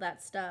 approval, all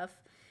that stuff.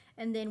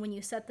 And then when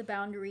you set the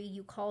boundary,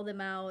 you call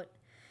them out.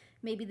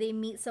 Maybe they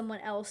meet someone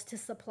else to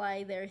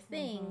supply their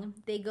thing.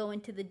 They go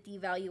into the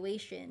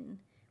devaluation,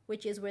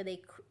 which is where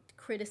they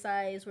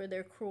criticize, where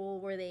they're cruel,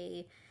 where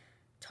they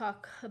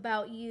talk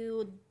about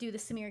you, do the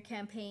smear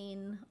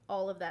campaign,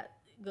 all of that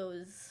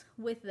goes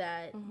with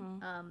that,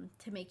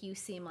 to make you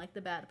seem like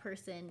the bad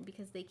person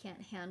because they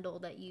can't handle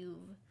that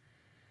you've,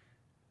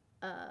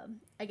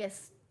 I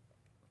guess,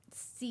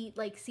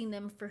 seen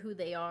them for who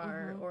they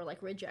are, or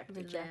like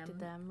rejected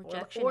them.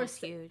 Rejection is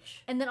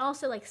huge. And then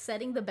also like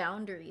setting a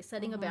boundary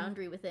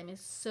with them is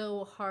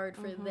so hard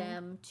for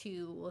them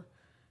to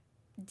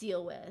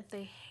deal with.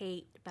 They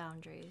hate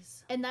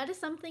boundaries. And that is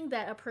something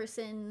that a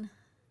person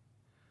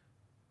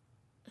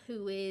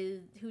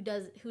who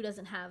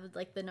doesn't have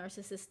like the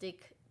narcissistic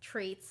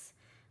traits,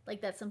 like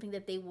that's something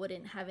that they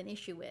wouldn't have an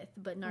issue with,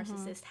 but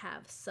narcissists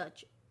have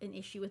such an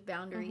issue with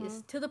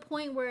boundaries, to the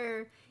point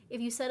where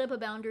if you set up a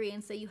boundary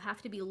and say you have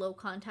to be low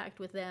contact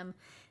with them,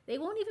 they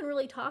won't even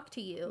really talk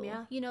to you.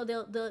 You know,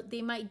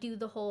 they might do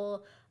the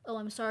whole, oh,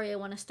 I'm sorry, I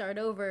want to start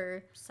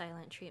over,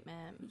 silent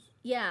treatment.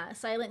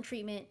 Silent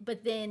treatment.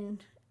 But then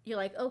you're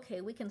like,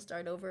 okay, we can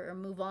start over or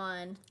move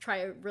on, try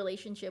a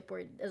relationship where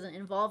it doesn't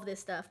involve this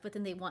stuff, but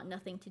then they want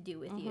nothing to do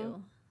with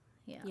you.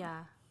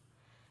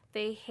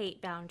 They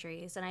hate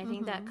boundaries, and I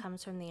think that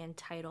comes from the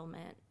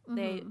entitlement.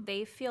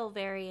 They feel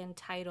very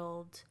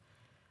entitled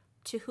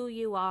to who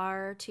you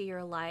are, to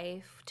your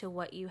life, to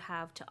what you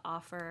have to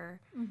offer.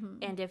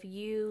 And if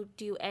you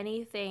do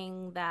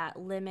anything that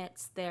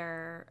limits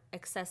their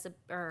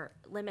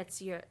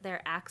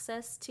their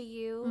access to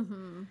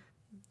you,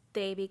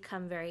 they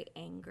become very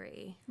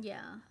angry.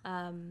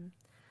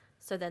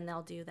 So then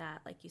they'll do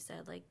that, like you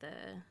said, like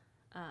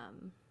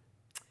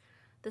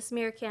the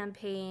smear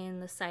campaign,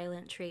 the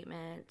silent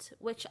treatment,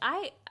 which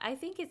I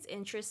think it's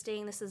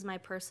interesting. This is my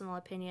personal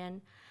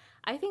opinion.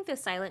 I think the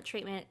silent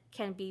treatment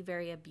can be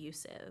very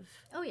abusive.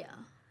 Oh, yeah.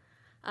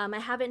 I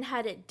haven't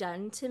had it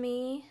done to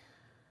me,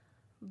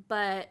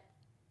 but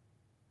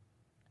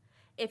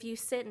if you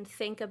sit and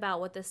think about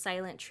what the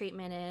silent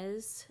treatment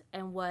is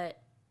and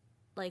what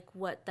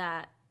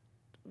that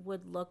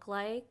would look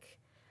like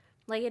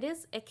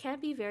it can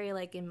be very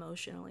like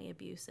emotionally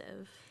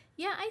abusive.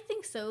 Yeah, I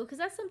think so, because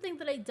that's something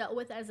that I dealt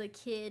with as a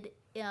kid,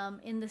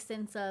 in the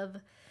sense of,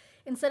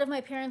 instead of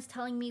my parents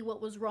telling me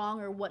what was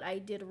wrong or what I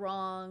did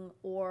wrong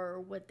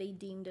or what they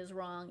deemed as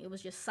wrong, it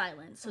was just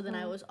silence. So then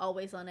I was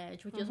always on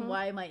edge, which is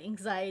why my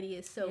anxiety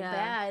is so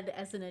bad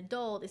as an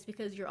adult. It's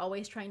because you're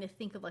always trying to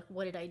think of like,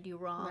 what did I do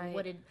wrong?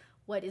 Right.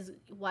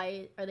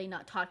 Why are they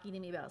not talking to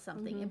me about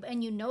something?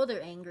 And you know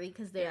they're angry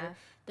because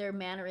their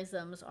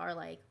mannerisms are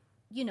like,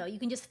 you know, you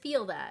can just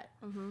feel that.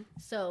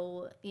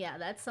 So, yeah,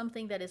 that's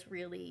something that is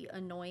really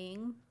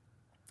annoying.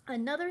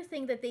 Another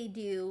thing that they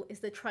do is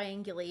the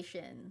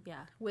triangulation.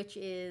 Which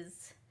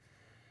is,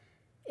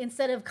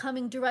 instead of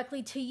coming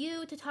directly to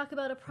you to talk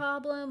about a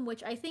problem,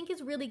 which I think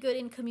is really good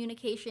in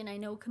communication. I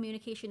know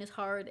communication is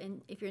hard,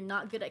 and if you're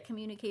not good at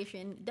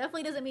communication,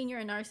 definitely doesn't mean you're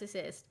a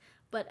narcissist.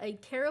 But a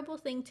terrible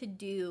thing to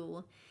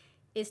do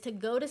is to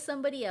go to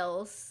somebody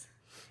else,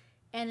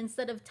 and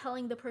instead of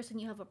telling the person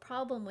you have a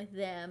problem with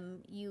them,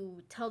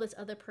 you tell this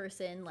other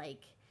person,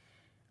 like,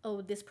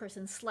 oh, this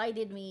person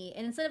slighted me.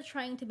 And instead of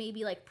trying to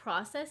maybe, like,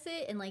 process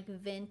it and, like,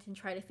 vent and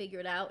try to figure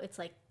it out, it's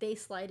like, they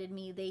slighted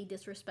me, they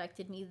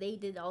disrespected me, they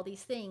did all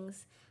these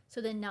things. So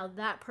then now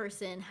that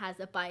person has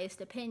a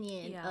biased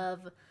opinion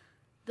of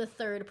the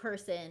third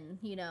person,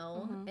 you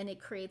know, and it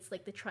creates,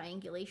 like, the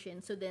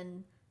triangulation. So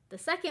then the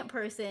second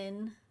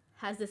person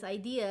has this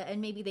idea, and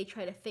maybe they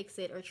try to fix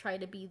it or try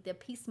to be the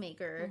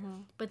peacemaker,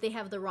 but they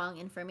have the wrong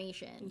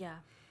information.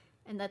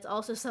 And that's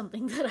also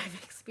something that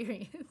I've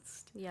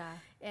experienced.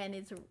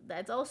 And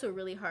that's also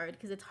really hard,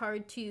 because it's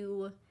hard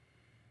to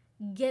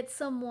get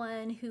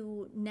someone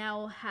who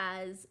now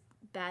has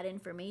bad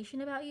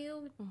information about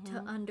you to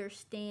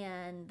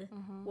understand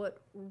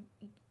what,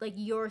 like,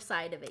 your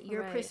side of it,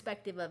 your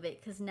perspective of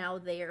it, because now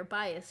they are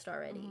biased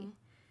already.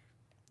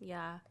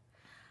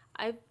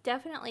 I've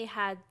definitely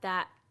had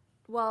that.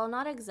 Well,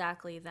 not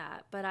exactly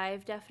that, but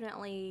I've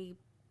definitely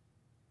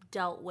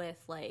dealt with,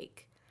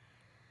 like,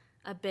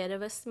 a bit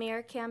of a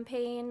smear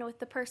campaign with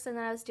the person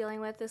that I was dealing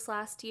with this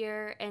last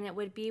year, and it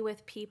would be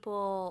with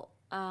people,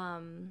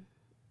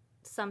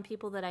 some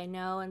people that I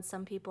know and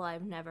some people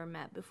I've never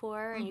met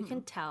before, and you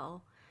can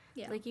tell.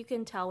 Like, you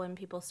can tell when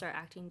people start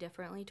acting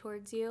differently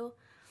towards you.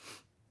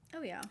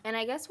 Oh, yeah. And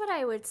I guess what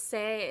I would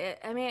say,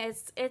 I mean,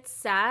 it's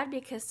sad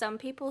because some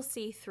people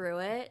see through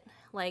it.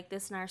 Like,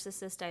 this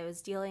narcissist I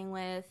was dealing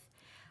with,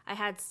 I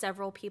had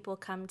several people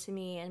come to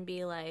me and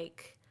be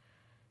like,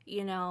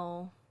 you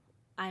know,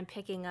 I'm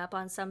picking up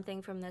on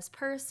something from this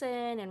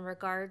person in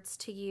regards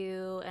to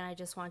you, and I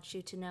just want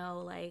you to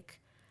know, like,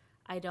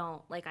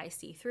 I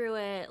see through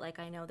it, like,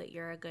 I know that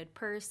you're a good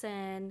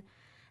person.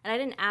 And I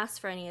didn't ask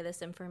for any of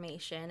this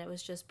information. It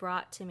was just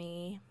brought to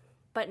me.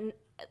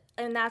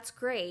 And that's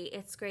great.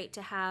 It's great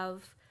to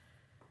have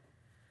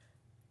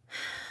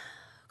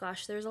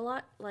Gosh, there's a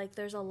lot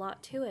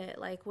to it.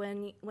 Like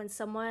when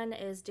someone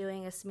is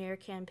doing a smear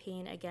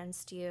campaign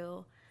against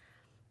you,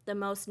 the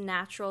most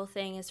natural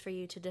thing is for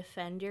you to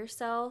defend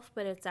yourself,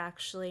 but it's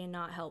actually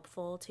not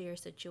helpful to your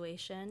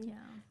situation. Yeah.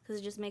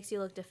 Because it just makes you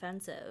look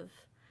defensive.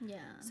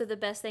 Yeah. So the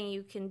best thing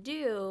you can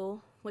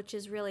do, which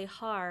is really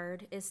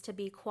hard, is to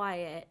be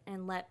quiet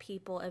and let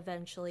people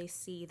eventually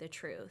see the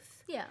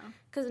truth. Yeah.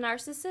 Because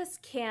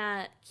narcissists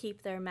can't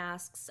keep their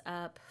masks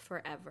up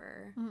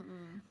forever.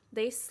 Mm-mm.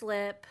 They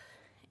slip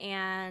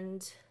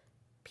and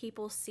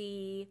people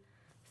see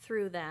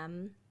through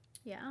them.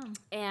 Yeah.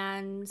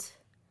 And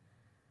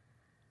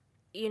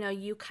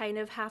you kind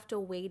of have to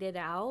wait it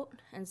out.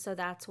 And so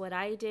that's what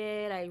I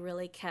did. I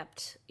really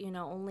kept,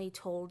 only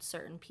told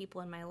certain people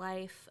in my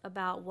life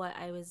about what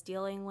I was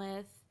dealing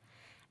with.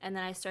 And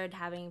then I started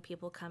having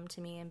people come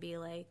to me and be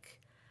like,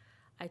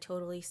 I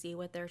totally see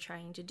what they're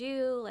trying to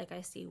do. Like,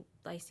 I see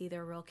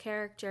their real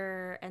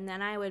character. And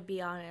then I would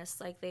be honest,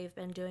 like, they've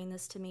been doing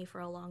this to me for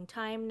a long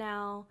time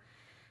now.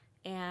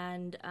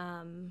 And,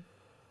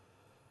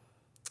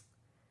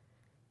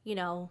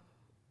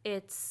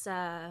 it's,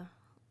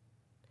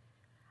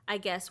 I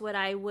guess what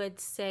I would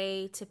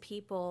say to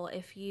people,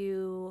 if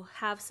you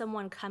have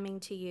someone coming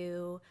to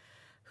you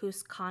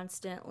who's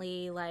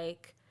constantly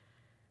like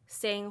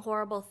saying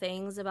horrible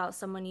things about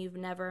someone you've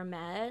never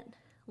met,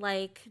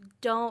 like,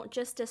 don't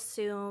just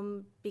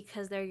assume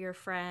because they're your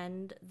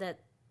friend that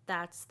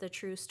that's the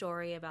true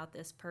story about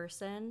this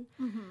person.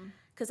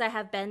 Because I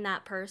have been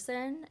that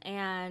person,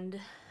 and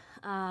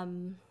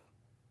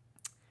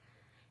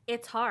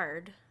it's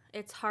hard.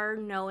 It's hard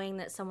knowing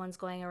that someone's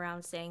going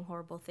around saying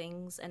horrible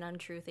things and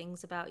untrue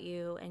things about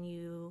you, and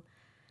you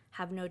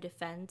have no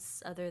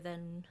defense other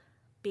than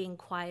being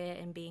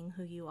quiet and being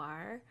who you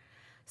are.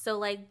 So,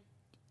 like,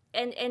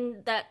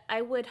 and that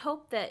I would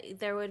hope that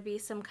there would be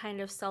some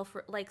kind of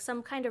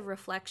some kind of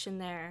reflection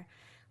there.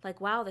 Like,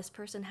 wow, this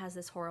person has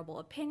this horrible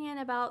opinion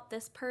about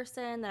this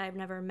person that I've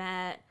never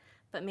met,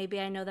 but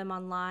maybe I know them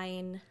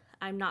online.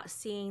 I'm not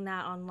seeing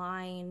that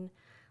online.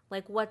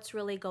 Like, what's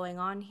really going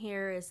on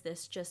here? Is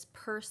this just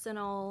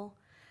personal?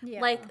 Yeah.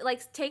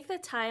 Like take the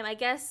time. I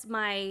guess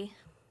my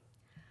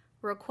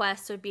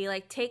request would be,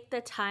 like, take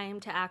the time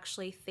to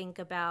actually think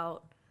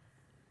about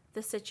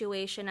the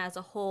situation as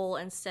a whole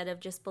instead of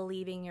just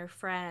believing your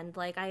friend.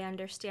 Like, I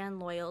understand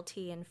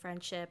loyalty and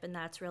friendship, and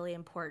that's really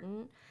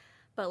important.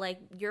 But, like,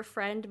 your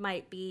friend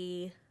might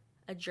be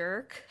a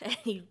jerk, and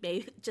you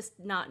may just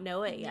not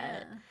know it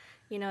yet.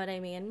 You know what I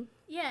mean?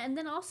 Yeah, and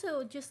then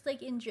also, just,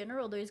 like, in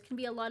general, there's can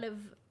be a lot of,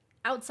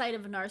 outside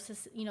of a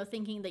narcissist,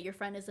 thinking that your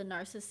friend is a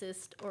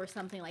narcissist or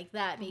something like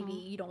that. Maybe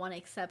you don't want to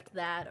accept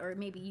that, or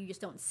maybe you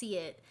just don't see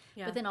it.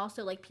 Yeah. But then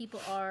also, like, people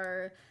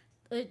are,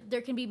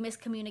 there can be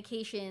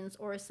miscommunications,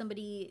 or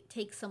somebody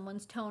takes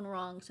someone's tone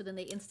wrong, so then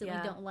they instantly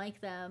don't like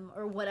them,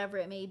 or whatever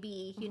it may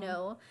be, you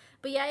know?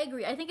 But yeah, I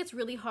agree. I think it's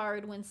really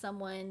hard when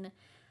someone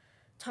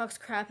talks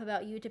crap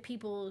about you to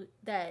people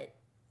that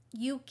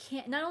you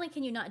can't, not only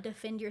can you not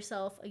defend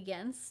yourself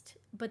against,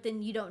 but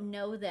then you don't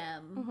know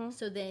them,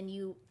 so then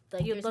you,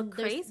 like, you'd look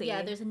crazy.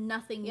 There's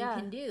nothing you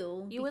can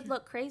do. You would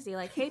look crazy.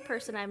 Like, hey,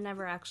 person I've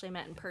never actually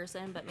met in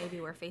person, but maybe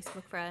we're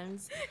Facebook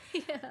friends.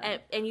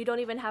 And you don't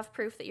even have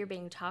proof that you're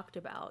being talked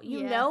about.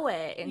 You know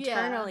it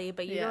internally,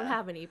 but you don't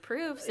have any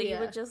proof, so you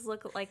would just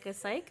look like a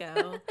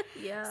psycho.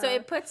 So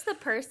it puts the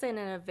person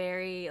in a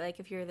very, like,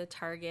 if you're the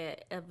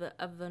target of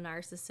the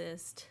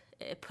narcissist,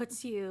 it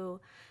puts you...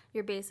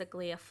 You're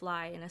basically a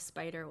fly in a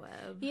spider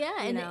web. Yeah,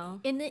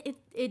 and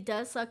it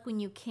does suck when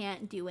you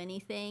can't do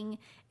anything,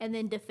 and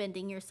then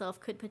defending yourself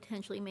could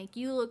potentially make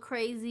you look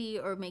crazy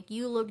or make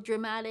you look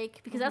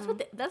dramatic, because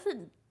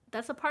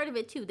that's a part of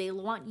it too. They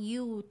want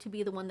you to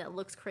be the one that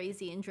looks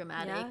crazy and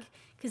dramatic,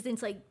 because then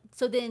it's like,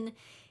 so then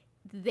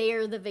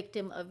they're the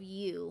victim of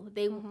you.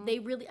 They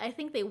really, I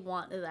think they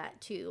want that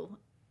too.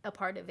 A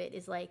part of it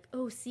is like,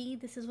 oh, see,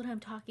 this is what I'm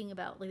talking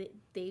about. Like,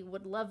 they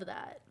would love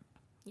that.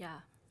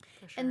 Yeah.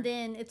 Sure. And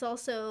then it's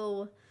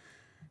also,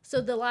 so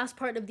the last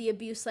part of the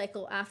abuse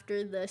cycle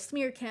after the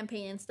smear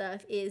campaign and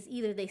stuff is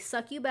either they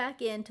suck you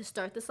back in to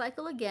start the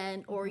cycle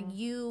again, or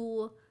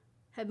you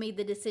have made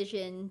the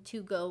decision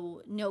to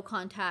go no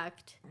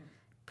contact,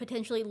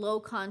 potentially low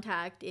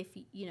contact if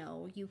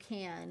you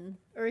can,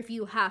 or if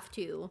you have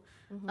to,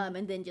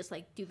 and then just,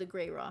 like, do the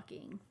gray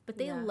rocking. But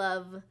they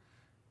love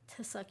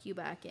to suck you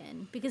back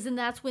in, because then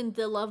that's when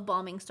the love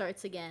bombing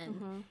starts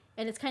again.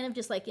 And it's kind of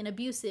just like an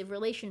abusive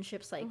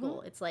relationship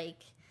cycle. It's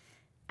like,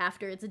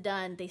 after it's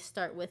done, they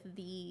start with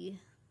the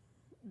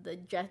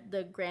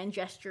grand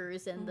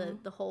gestures and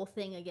the whole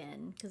thing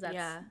again, because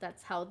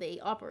that's how they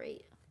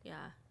operate.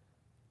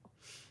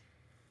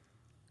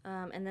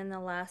 And then the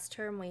last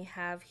term we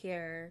have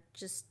here,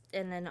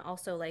 and then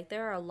also, like,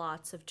 there are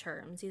lots of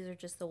terms. These are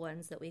just the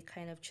ones that we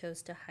kind of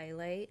chose to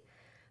highlight.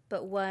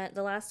 But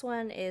the last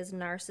one is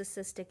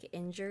narcissistic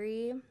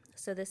injury.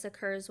 So this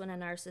occurs when a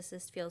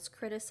narcissist feels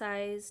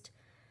criticized,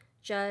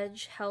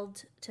 judged,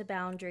 held to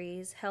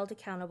boundaries, held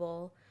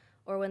accountable,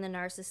 or when the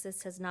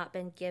narcissist has not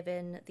been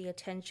given the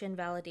attention,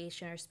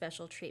 validation, or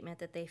special treatment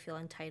that they feel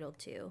entitled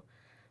to.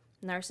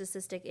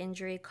 Narcissistic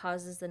injury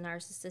causes the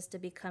narcissist to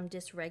become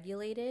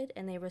dysregulated,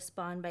 and they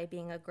respond by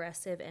being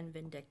aggressive and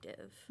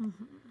vindictive.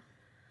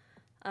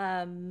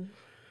 And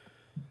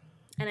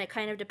it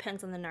kind of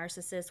depends on the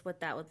narcissist what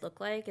that would look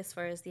like as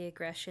far as the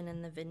aggression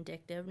and the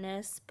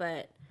vindictiveness.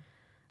 But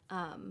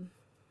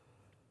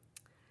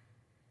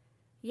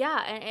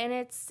yeah, and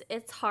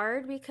it's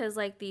hard because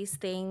like these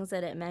things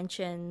that it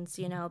mentions,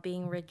 you know,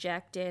 being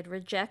rejected.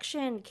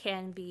 Rejection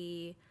can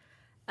be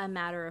a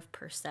matter of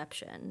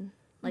perception.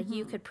 Like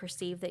you could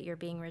perceive that you're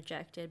being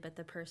rejected, but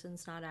the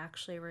person's not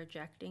actually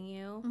rejecting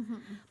you.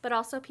 But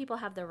also people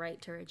have the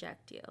right to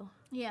reject you.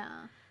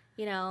 Yeah.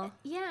 You know?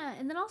 Yeah,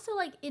 and then also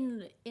like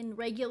in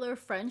regular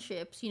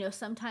friendships, you know,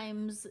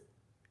 sometimes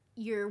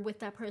you're with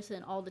that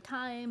person all the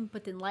time,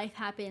 but then life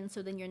happens,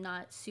 so then you're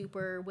not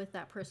super with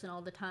that person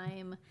all the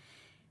time.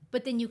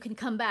 But then you can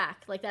come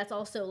back. Like that's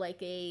also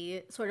like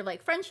a sort of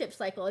like friendship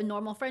cycle. A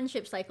normal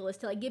friendship cycle is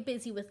to like get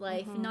busy with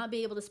life, not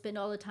be able to spend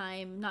all the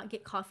time, not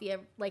get coffee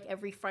like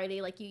every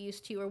Friday like you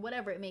used to, or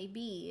whatever it may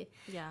be.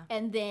 Yeah.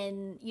 And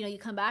then, you know, you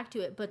come back to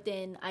it. But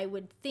then I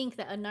would think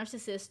that a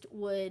narcissist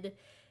would,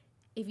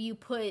 if you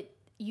put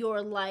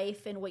your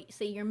life and what,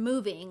 say you're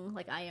moving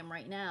like I am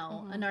right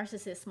now, a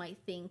narcissist might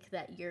think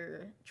that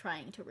you're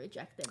trying to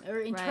reject them or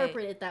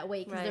interpret it that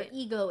way because their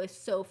ego is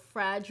so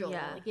fragile.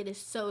 Like it is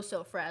so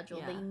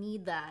fragile. They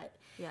need that.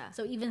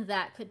 So even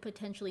that could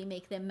potentially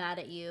make them mad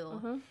at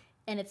you.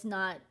 And it's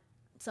not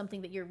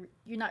something that you're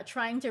not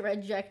trying to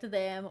reject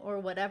them or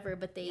whatever,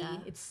 but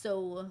it's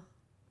so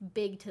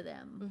big to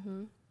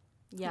them.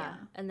 Yeah.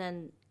 And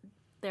then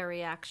their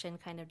reaction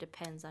kind of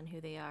depends on who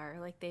they are.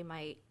 Like they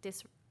might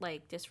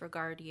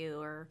disregard you,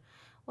 or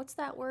what's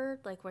that word?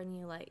 Like when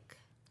you like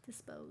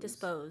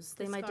dispose.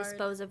 They might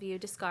dispose of you,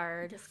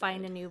 discard.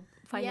 Find a new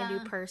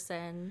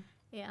person.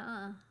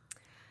 Yeah.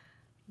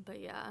 But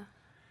yeah.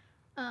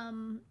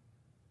 And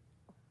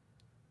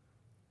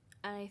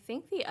I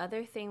think the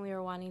other thing we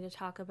were wanting to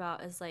talk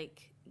about is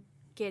like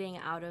getting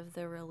out of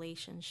the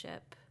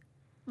relationship.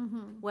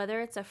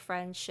 Whether it's a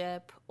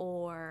friendship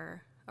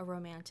or a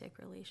romantic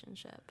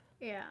relationship.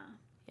 Yeah.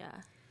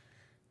 Yeah.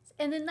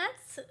 And then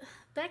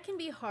that can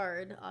be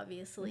hard,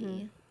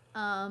 obviously.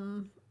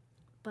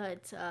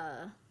 But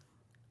oh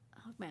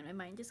man, my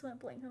mind just went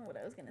blank on what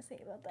I was gonna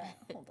say about that.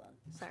 Hold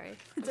on. Sorry.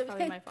 It's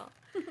probably my fault.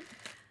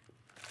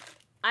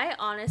 I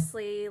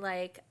honestly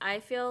I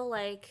feel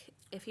like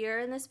if you're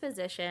in this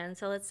position,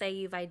 so let's say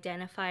you've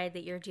identified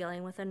that you're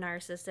dealing with a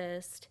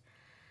narcissist,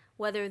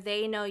 whether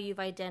they know you've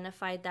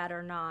identified that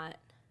or not,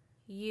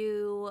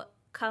 you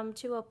come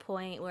to a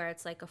point where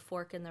it's like a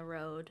fork in the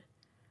road,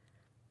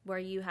 where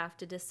you have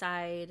to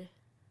decide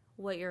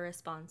what your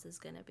response is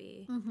going to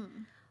be.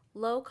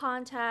 Low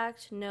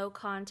contact, no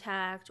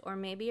contact, or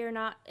maybe you're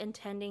not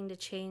intending to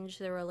change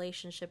the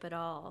relationship at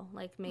all.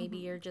 Like maybe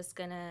you're just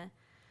going to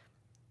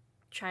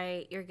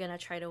try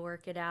to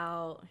work it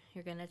out.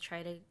 You're going to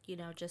try to, you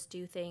know, just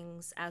do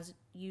things as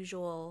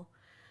usual.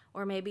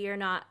 Or maybe you're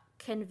not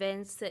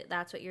convinced that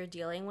that's what you're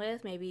dealing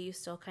with. Maybe you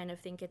still kind of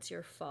think it's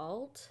your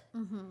fault.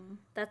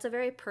 That's a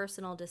very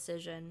personal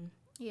decision.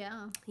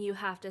 Yeah. You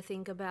have to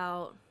think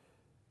about,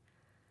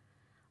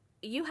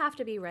 you have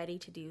to be ready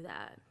to do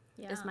that,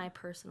 is my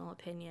personal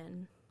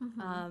opinion.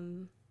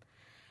 And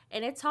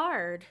it's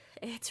hard.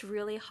 It's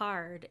really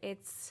hard.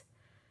 It's,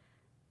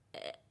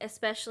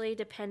 especially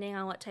depending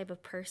on what type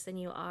of person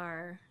you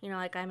are. You know,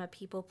 like I'm a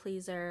people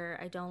pleaser.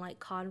 I don't like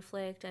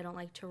conflict. I don't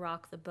like to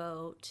rock the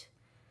boat.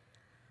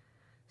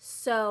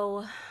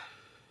 So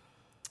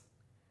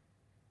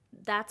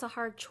that's a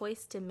hard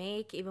choice to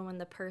make, even when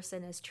the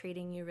person is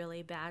treating you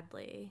really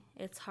badly.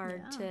 It's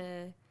hard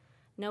to,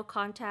 no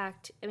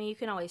contact. I mean, you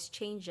can always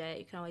change it.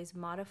 You can always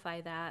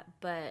modify that.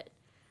 But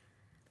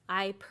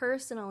I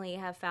personally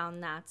have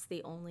found that's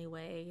the only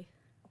way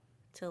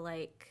to,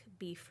 like,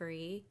 be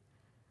free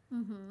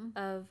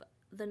of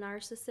the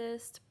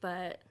narcissist.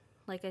 But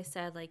like I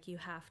said, like, you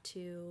have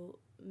to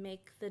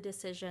make the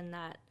decision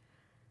that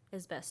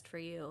is best for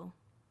you.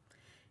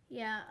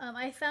 Yeah,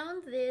 I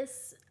found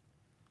this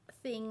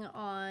thing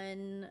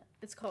on,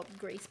 it's called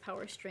Grace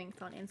Power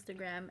Strength on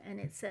Instagram, and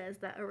it says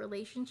that a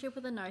relationship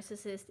with a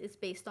narcissist is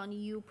based on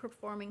you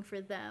performing for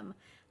them.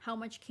 How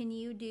much can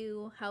you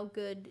do? How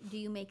good do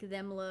you make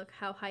them look?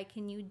 How high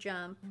can you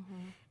jump?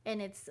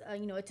 And it's,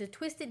 you know, it's a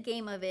twisted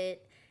game of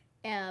it.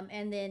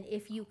 And then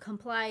if you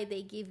comply,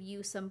 they give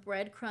you some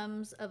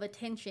breadcrumbs of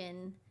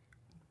attention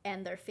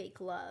and their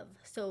fake love.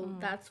 So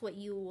that's what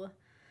you...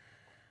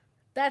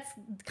 That's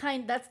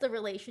the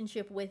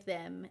relationship with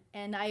them.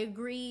 And I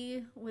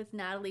agree with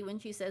Natalie when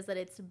she says that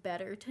it's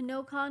better to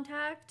no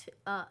contact,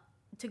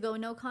 to go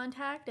no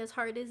contact, as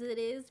hard as it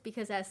is,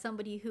 because as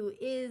somebody who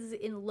is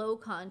in low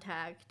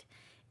contact,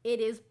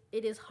 it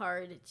is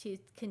hard to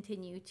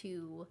continue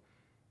to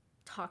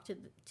talk to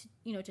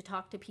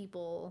talk to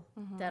people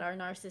that are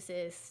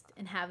narcissists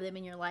and have them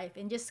in your life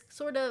and just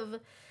sort of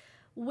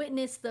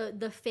witness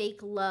the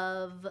fake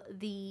love,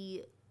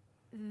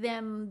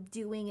 them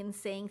doing and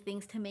saying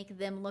things to make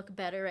them look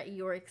better at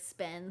your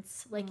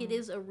expense. Like, it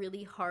is a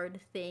really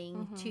hard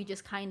thing to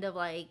just kind of,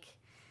 like,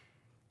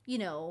 you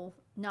know,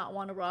 not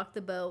want to rock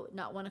the boat,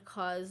 not want to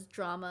cause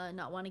drama,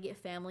 not want to get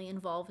family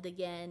involved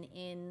again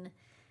in,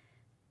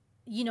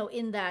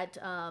 in that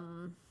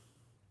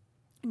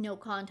no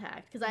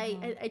contact. Because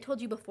I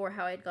told you before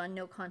how I had gone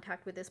no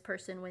contact with this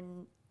person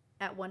when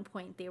at one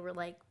point they were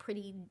like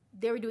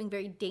they were doing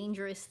very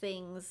dangerous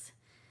things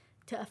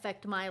to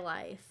affect my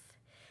life.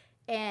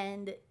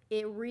 And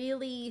it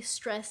really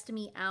stressed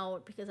me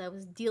out because I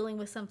was dealing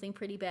with something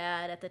pretty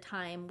bad at the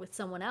time with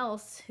someone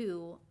else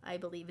who I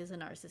believe is a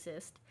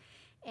narcissist.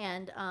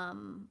 And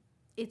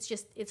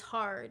it's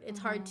hard. It's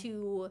hard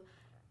to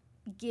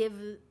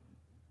give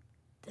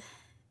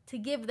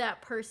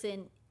that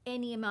person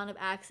any amount of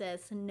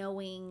access,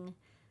 knowing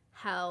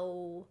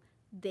how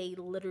they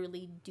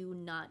literally do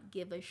not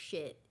give a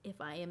shit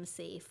if I am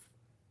safe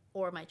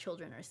or my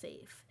children are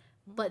safe.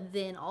 But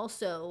then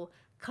also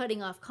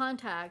cutting off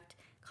contact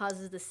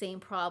causes the same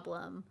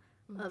problem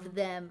of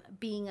them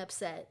being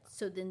upset.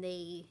 So then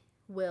they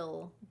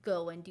will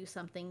go and do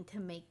something to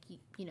make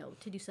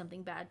to do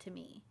something bad to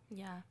me.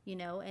 Yeah.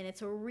 And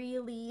it's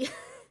really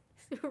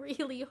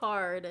really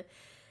hard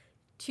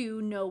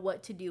to know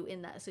what to do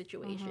in that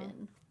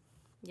situation.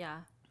 Yeah.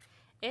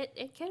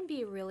 It can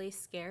be really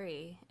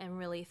scary and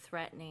really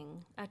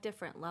threatening at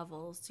different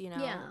levels,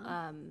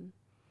 Yeah.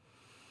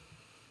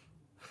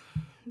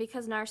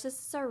 Because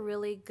narcissists are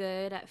really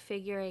good at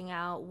figuring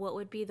out what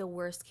would be the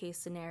worst case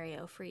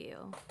scenario for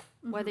you,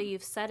 whether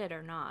you've said it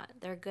or not.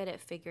 They're good at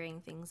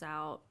figuring things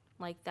out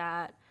like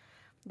that.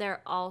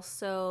 They're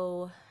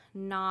also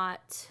they're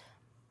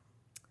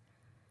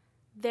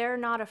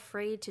not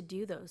afraid to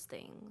do those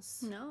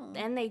things. No.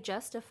 And they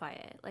justify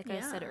it. Like I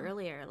said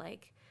earlier,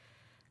 like,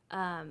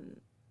 I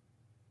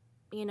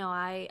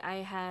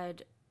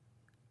had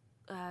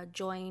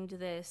joined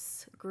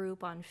this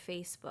group on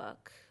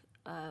Facebook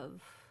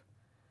of,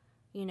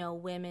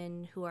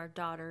 women who are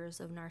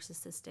daughters of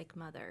narcissistic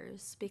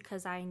mothers,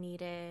 because I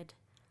needed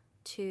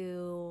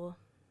to,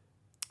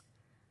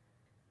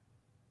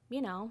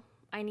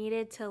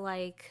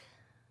 like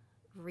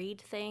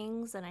read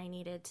things, and I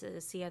needed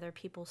to see other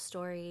people's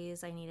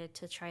stories. I needed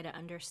to try to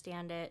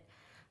understand it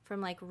from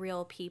like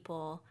real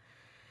people.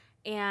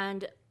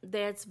 And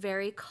that's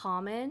very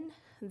common,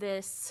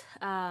 this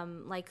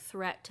like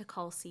threat to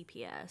call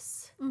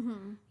CPS.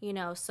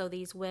 So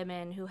these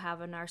women who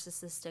have a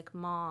narcissistic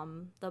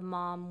mom, the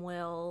mom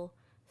will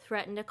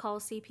threaten to call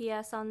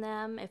CPS on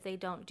them if they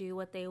don't do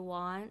what they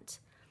want,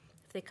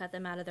 if they cut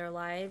them out of their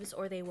lives,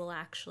 or they will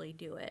actually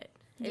do it.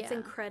 It's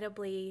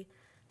incredibly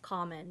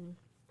common.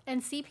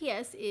 And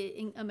CPS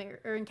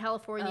in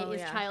California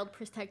is Child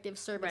Protective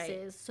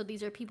Services. Right. So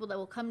these are people that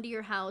will come to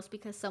your house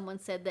because someone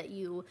said that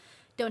you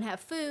don't have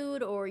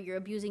food or you're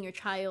abusing your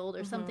child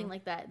or something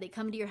like that. They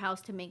come to your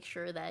house to make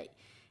sure that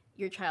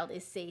your child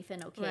is safe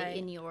and okay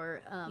in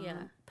your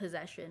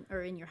possession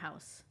or in your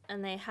house.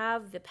 And they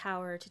have the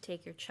power to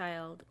take your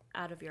child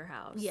out of your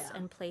house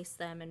and place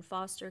them in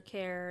foster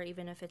care,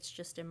 even if it's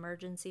just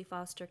emergency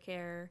foster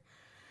care.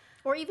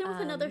 Or even with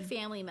another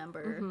family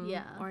member.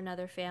 Or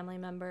another family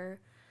member.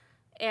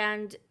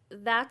 And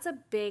that's a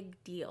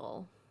big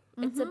deal.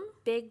 It's a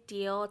big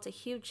deal. It's a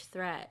huge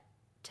threat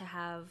to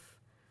have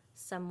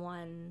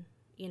someone,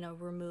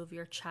 remove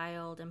your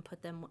child and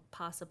put them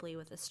possibly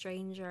with a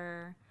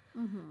stranger.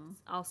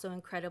 It's also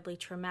incredibly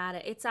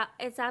traumatic.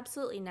 It's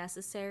absolutely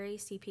necessary.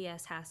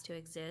 CPS has to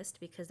exist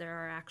because there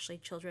are actually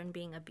children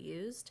being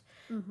abused.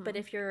 But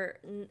if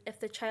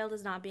the child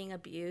is not being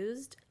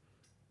abused,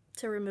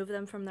 to remove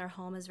them from their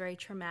home is very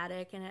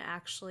traumatic, and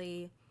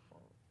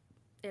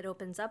it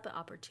opens up an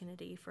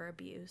opportunity for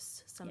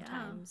abuse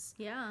sometimes.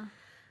 Yeah.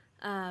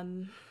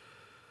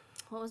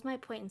 What was my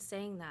point in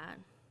saying that?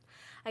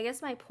 I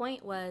guess my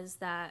point was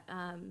that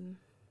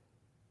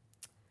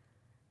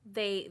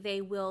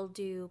they will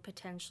do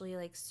potentially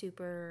like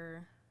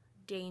super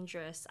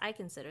dangerous. I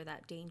consider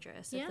that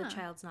dangerous if the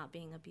child's not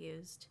being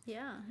abused.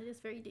 Yeah, it is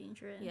very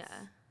dangerous.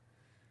 Yeah.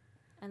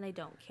 And they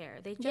don't care.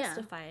 They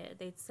justify it.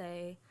 They'd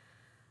say,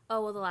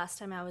 oh, well, the last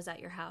time I was at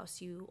your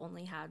house, you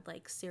only had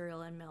like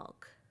cereal and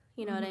milk.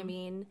 You know what I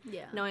mean?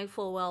 Yeah. Knowing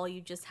full well you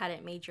just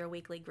hadn't made your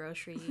weekly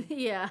grocery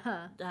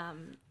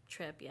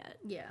trip yet.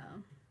 Yeah.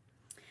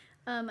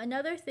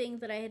 Another thing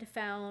that I had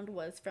found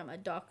was from a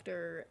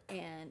Dr.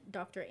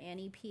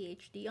 Annie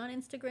PhD on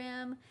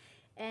Instagram.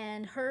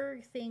 And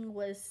her thing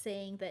was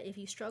saying that if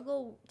you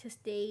struggle to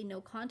stay no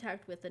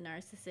contact with the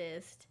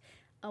narcissist,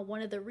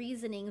 one of the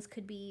reasonings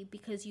could be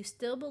because you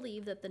still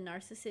believe that the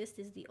narcissist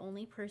is the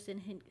only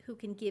person who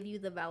can give you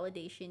the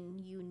validation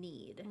you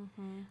need.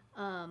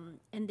 And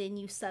then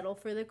you settle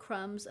for the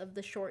crumbs of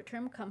the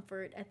short-term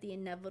comfort at the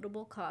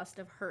inevitable cost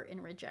of hurt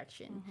and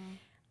rejection.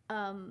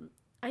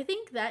 I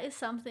think that is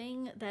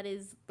something that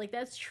is, like,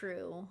 that's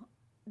true.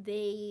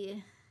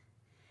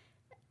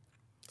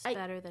 It's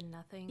better than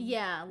nothing.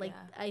 Yeah,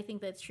 I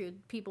think that's true.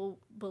 People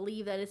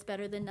believe that it's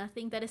better than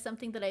nothing. That is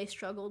something that I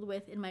struggled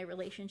with in my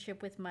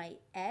relationship with my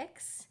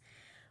ex,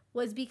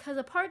 was because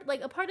a part of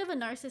a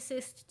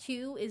narcissist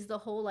too is the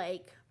whole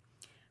like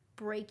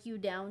break you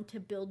down to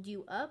build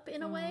you up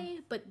in a way,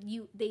 but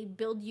they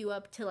build you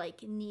up to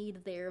like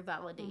need their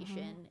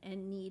validation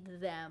and need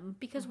them,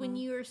 because when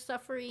you're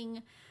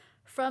suffering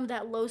from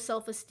that low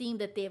self-esteem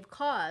that they've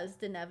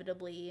caused,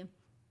 inevitably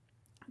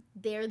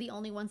they're the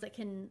only ones that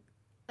can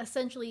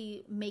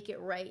essentially make it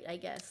right, I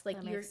guess.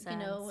 Like, you're, you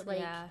know,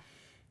 like,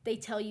 they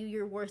tell you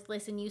you're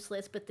worthless and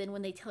useless, but then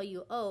when they tell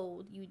you,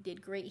 oh, you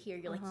did great here,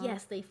 you're like,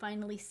 yes, they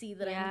finally see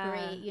that I'm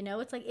great. You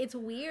know, it's like, it's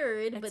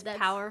weird, but that's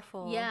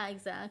powerful. Yeah,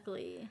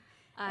 exactly.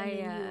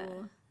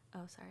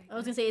 Oh, sorry. I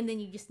was gonna say, and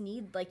then you just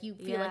need, like, you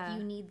feel like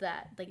you need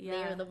that. Like,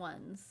 they're the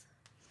ones.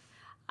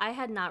 I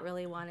had not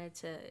really wanted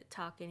to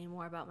talk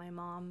anymore about my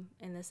mom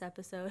in this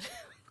episode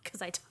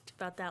because I talked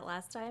about that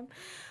last time.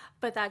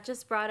 But that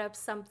just brought up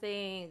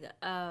something.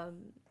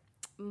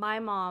 My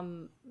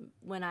mom,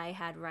 when I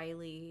had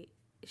Riley,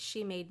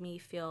 she made me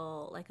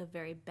feel like a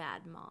very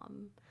bad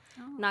mom.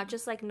 Oh. Not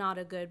just like not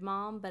a good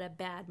mom, but a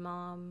bad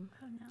mom.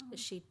 Oh, no.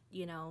 She,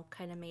 you know,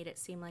 kind of made it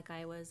seem like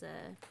I was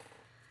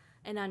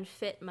an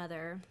unfit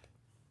mother.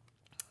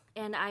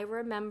 And I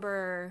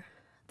remember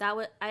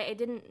I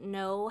didn't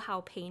know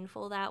how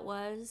painful that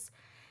was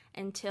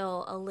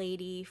until a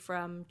lady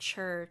from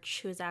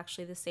church, who was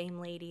actually the same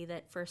lady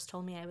that first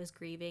told me I was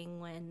grieving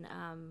when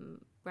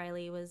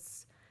Riley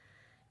was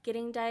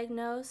getting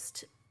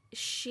diagnosed.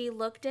 She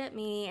looked at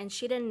me, and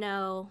she didn't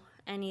know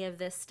any of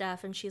this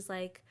stuff, and she's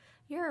like,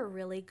 "You're a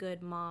really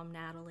good mom,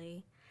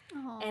 Natalie."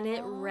 Aww. And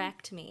it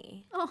wrecked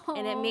me. Aww.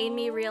 And it made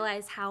me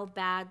realize how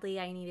badly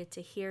I needed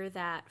to hear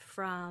that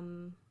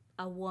from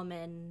a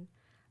woman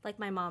like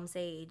my mom's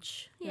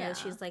age. Yeah. You know,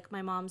 she's like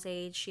my mom's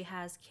age. She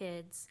has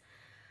kids.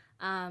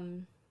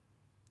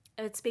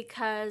 It's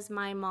because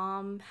my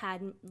mom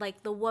had,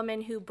 like, the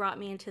woman who brought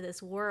me into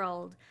this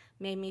world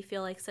made me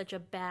feel like such a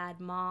bad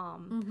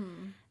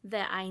mom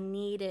that I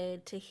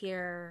needed to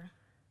hear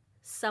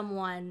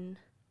someone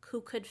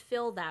who could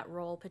fill that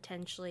role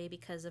potentially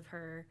because of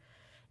her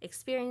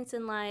experience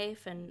in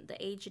life and the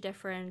age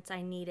difference.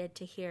 I needed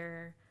to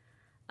hear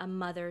a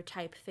mother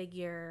type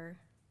figure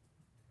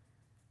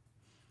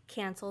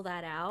cancel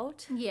that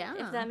out. Yeah.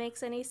 If that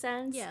makes any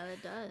sense. Yeah,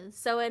 it does.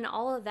 So in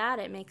all of that,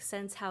 it makes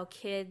sense how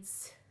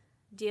kids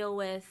deal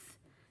with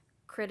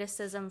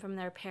criticism from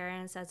their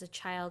parents as a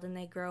child, and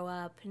they grow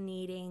up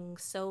needing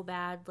so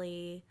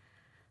badly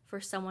for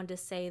someone to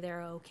say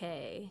they're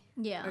okay.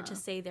 Yeah. Or to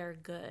say they're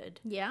good.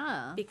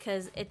 Yeah.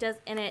 Because it does,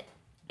 and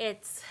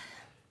it's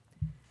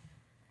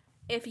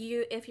if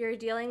you're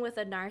dealing with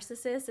a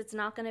narcissist, it's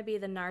not going to be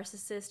the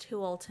narcissist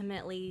who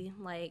ultimately,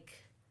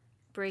 like,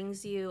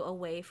 brings you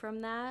away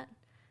from that,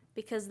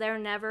 because they're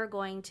never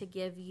going to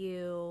give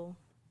you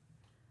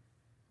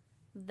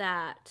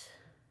that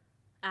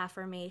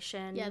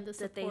affirmation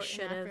that they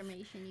should have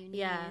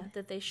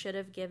that they should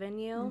have given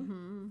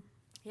you.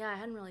 Yeah, I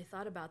hadn't really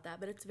thought about that,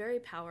 but it's very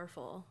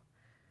powerful.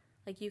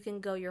 Like, you can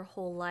go your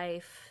whole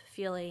life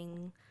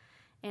feeling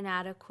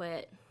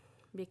inadequate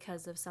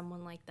because of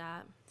someone like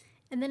that.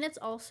 And then it's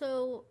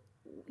also,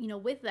 you know,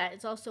 with that,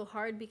 it's also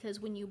hard because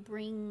when you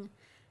bring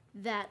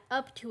that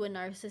up to a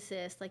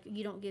narcissist, like,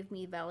 you don't give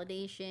me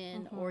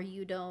validation, or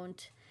you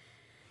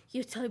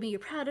tell me you're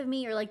proud of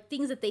me, or like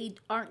things that they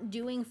aren't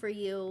doing for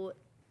you.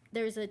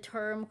 There's a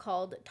term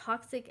called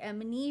toxic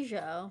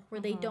amnesia,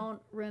 where they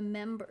don't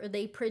remember, or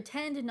they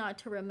pretend not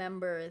to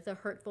remember the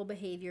hurtful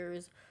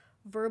behaviors,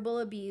 verbal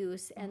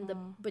abuse, and the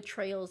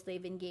betrayals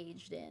they've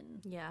engaged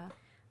in. Yeah.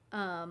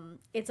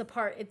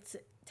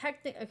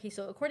 Okay,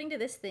 so according to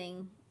this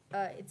thing,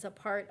 it's a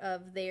part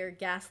of their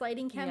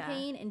gaslighting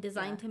campaign and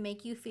designed to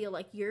make you feel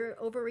like you're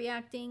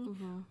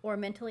overreacting or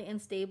mentally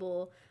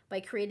unstable by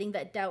creating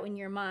that doubt in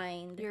your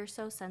mind. You're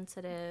so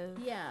sensitive.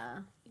 Yeah.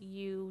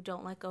 You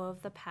don't let go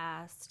of the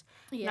past.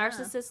 Yeah.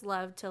 Narcissists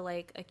love to,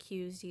 like,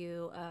 accuse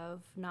you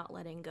of not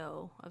letting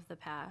go of the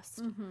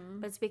past.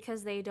 But it's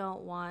because they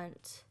don't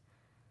want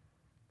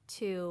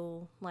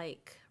to,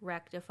 like,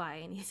 rectify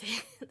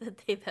anything that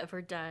they've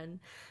ever done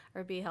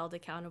or be held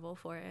accountable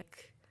for it.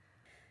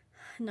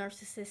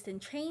 Narcissist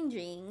and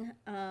changing.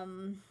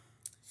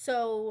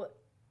 So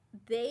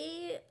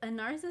a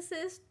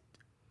narcissist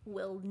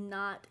will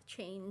not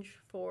change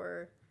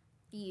for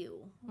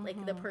you,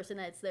 like the person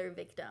that's their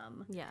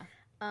victim. Yeah.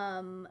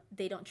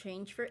 They don't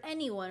change for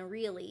anyone,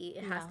 really.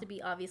 It has to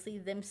be obviously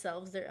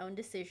themselves, their own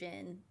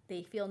decision.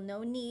 They feel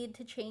no need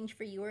to change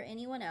for you or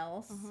anyone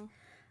else.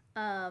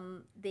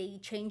 They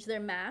change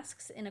their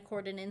masks in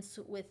accordance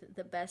with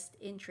the best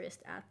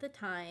interest at the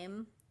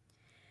time.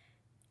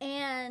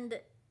 And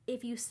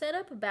if you set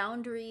up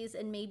boundaries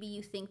and maybe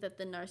you think that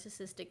the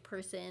narcissistic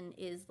person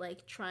is,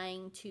 like,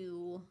 trying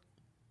to,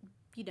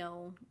 you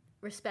know,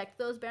 respect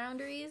those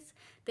boundaries,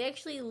 they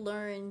actually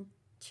learn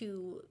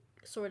to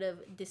sort of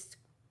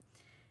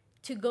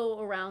to go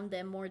around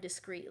them more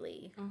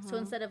discreetly. So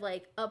instead of,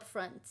 like,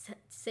 upfront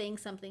saying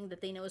something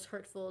that they know is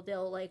hurtful,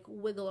 they'll, like,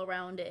 wiggle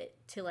around it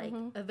to, like,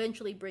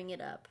 eventually bring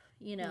it up,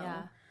 you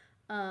know.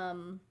 Yeah.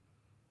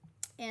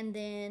 And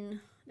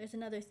then there's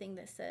another thing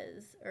that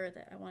says, or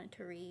that I wanted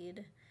to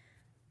read.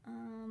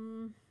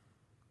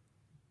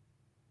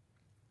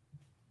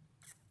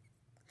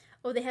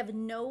 Oh, they have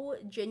no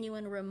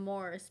genuine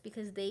remorse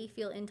because they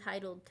feel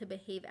entitled to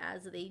behave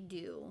as they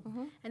do.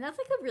 And that's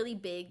like a really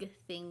big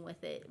thing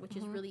with it, which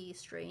is really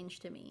strange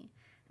to me.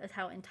 That's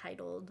how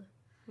entitled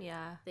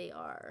they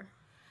are.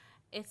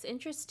 It's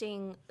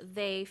interesting.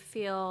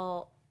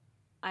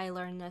 I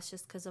learned this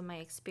just because of my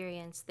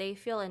experience. They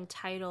feel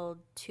entitled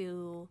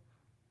to,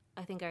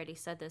 I think I already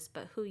said this,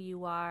 but who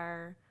you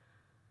are,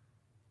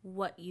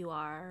 what you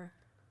are,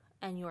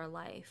 and your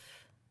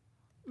life.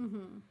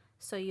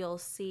 So you'll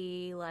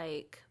see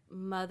like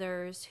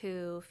mothers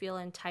who feel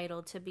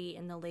entitled to be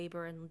in the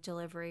labor and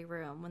delivery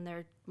room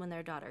when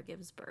their daughter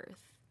gives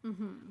birth.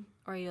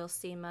 Or you'll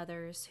see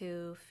mothers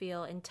who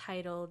feel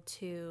entitled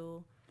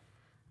to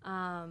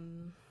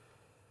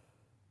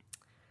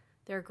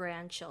their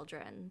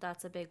grandchildren.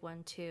 That's a big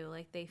one too.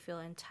 Like they feel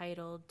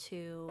entitled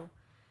to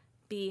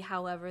be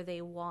however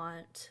they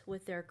want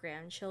with their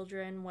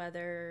grandchildren,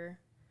 whether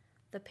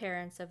the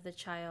parents of the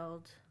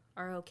child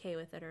are okay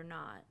with it or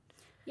not.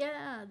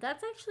 Yeah,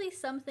 that's actually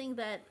something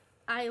that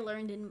I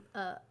learned in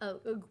a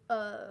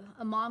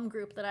mom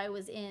group that I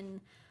was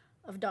in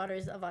of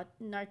daughters of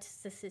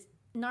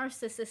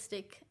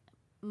narcissistic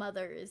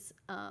mothers,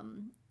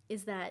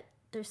 is that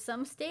there's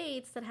some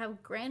states that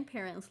have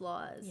grandparents'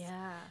 laws.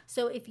 Yeah.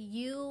 So if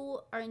you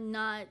are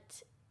not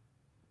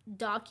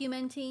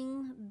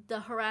documenting the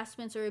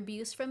harassments or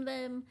abuse from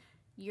them,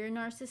 your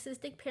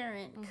narcissistic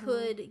parent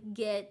could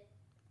get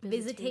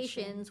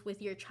visitations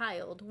with your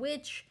child,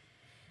 which,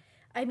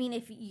 I mean,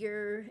 if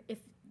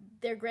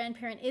their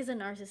grandparent is a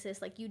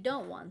narcissist, like, you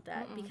don't want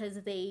that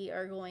because they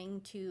are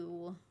going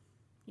to,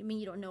 I mean,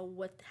 you don't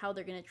know how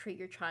they're going to treat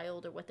your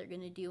child or what they're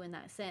going to do in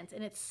that sense.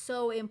 And it's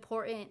so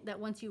important that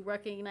once you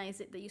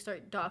recognize it, that you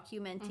start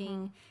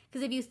documenting.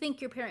 Because if you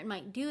think your parent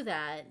might do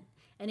that,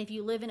 and if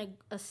you live in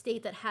a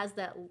state that has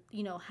that,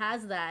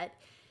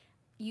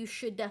 you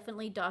should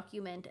definitely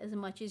document as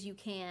much as you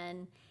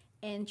can.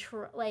 And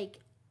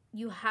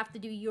you have to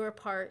do your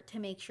part to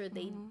make sure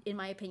they, in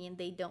my opinion,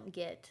 they don't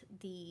get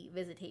the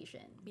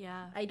visitation.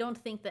 Yeah. I don't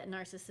think that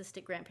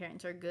narcissistic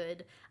grandparents are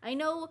good. I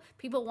know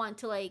people want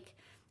to,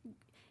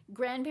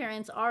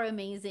 grandparents are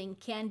amazing,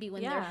 can be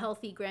when they're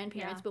healthy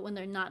grandparents, but when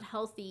they're not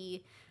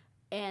healthy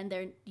and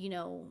they're,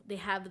 they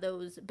have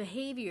those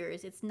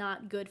behaviors, it's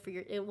not good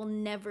it will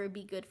never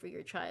be good for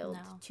your child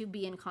to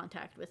be in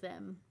contact with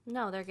them.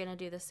 No, they're going to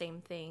do the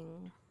same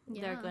thing.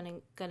 Yeah. They're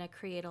going to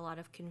create a lot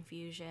of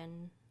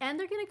confusion. And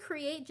they're going to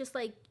create just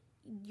it's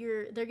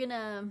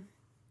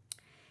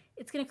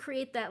going to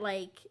create that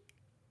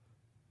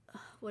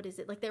what is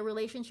it? Like their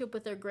relationship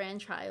with their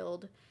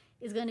grandchild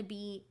is going to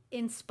be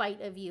in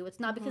spite of you. It's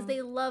not because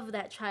they love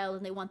that child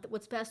and they want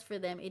what's best for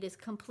them. It is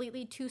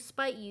completely to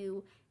spite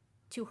you,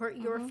 to hurt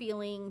your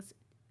feelings.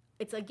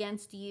 It's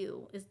against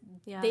you.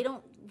 They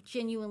don't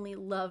genuinely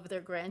love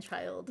their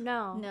grandchild.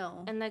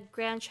 No. And the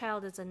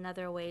grandchild is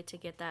another way to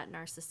get that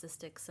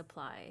narcissistic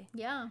supply.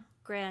 Yeah.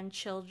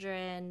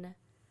 Grandchildren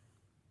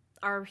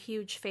are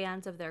huge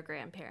fans of their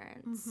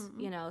grandparents,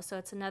 so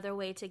it's another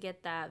way to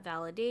get that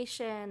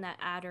validation, that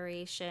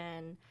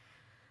adoration,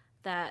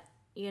 that,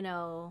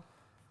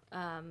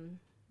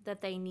 that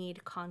they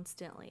need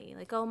constantly.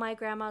 Like, oh, my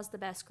grandma's the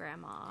best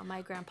grandma.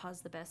 My grandpa's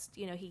the best,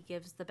 he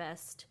gives the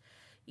best,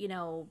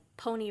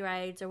 pony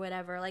rides or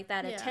whatever. Like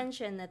that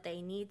attention that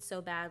they need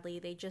so badly,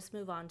 they just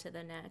move on to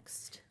the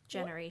next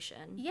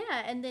generation.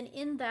 Yeah, and then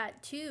in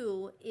that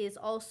too is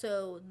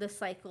also the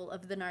cycle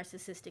of the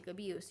narcissistic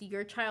abuse.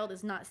 Your child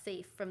is not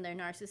safe from their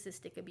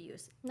narcissistic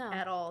abuse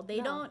at all. They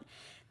don't.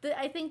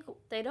 I think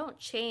they don't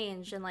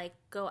change and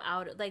go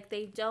out.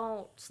 They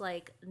don't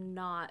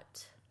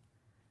not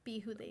be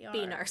who they are. Be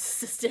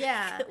narcissistic.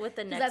 Yeah, with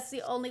the next. That's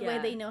the only way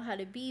they know how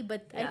to be.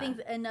 But I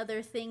think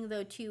another thing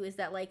though too is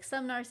that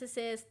some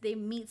narcissists, they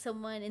meet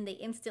someone and they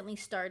instantly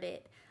start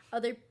it.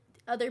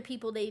 Other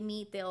people they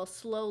meet, they'll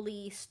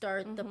slowly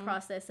start the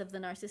process of the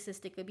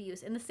narcissistic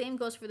abuse. And the same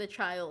goes for the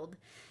child.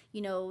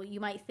 You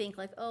might think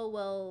oh,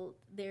 well,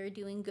 they're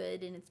doing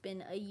good and it's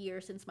been a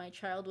year since my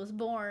child was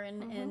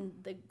born and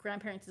the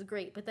grandparents is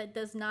great. But that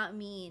does not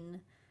mean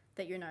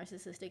that your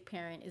narcissistic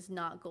parent is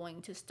not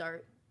going to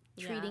start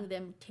treating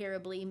them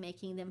terribly,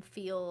 making them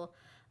feel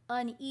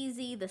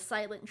uneasy, the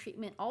silent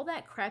treatment, all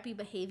that crappy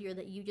behavior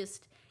that you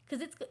just,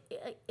 because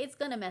it's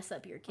gonna mess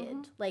up your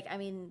kid.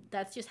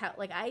 That's just how,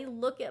 I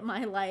look at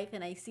my life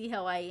and I see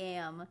how I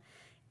am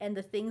and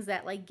the things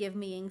that give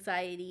me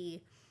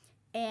anxiety,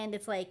 and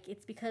it's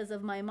it's because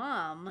of my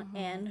mom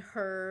and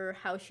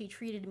how she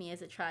treated me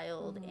as a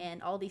child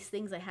and all these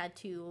things I had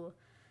to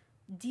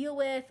deal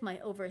with,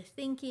 my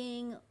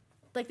overthinking.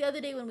 The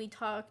other day when we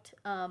talked,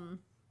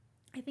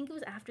 I think it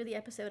was after the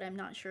episode. I'm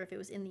not sure if it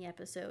was in the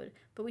episode,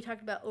 but we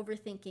talked about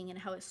overthinking and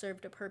how it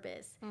served a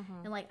purpose.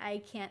 And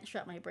I can't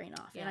shut my brain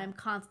off, and I'm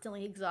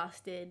constantly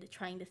exhausted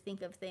trying to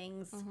think of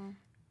things.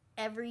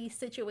 Every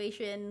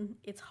situation,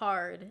 it's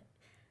hard,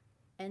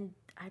 and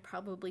I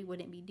probably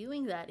wouldn't be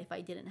doing that if I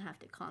didn't have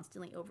to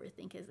constantly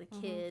overthink as a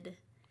kid.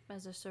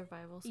 As a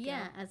survival skill.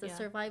 Yeah, as a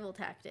survival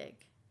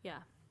tactic. Yeah.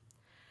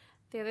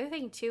 The other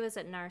thing too is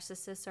that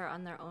narcissists are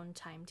on their own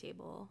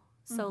timetable.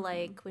 So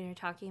like when you're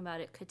talking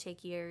about it could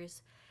take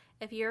years.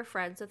 If you're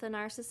friends with a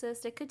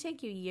narcissist, it could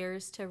take you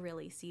years to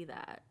really see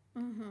that.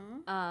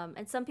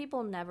 And some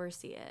people never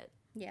see it.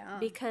 Yeah.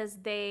 Because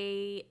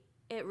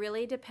it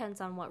really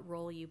depends on what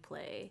role you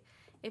play.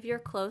 If you're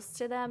close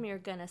to them, you're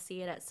going to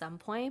see it at some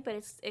point,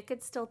 but it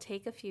could still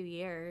take a few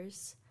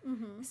years.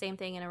 Same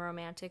thing in a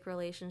romantic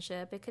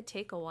relationship. It could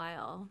take a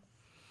while.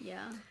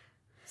 Yeah.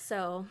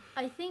 So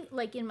I think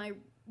like in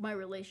my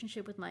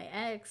relationship with my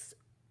ex,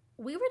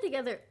 we were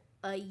together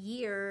a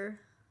year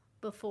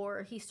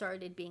before he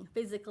started being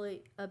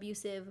physically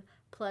abusive,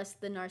 plus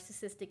the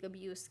narcissistic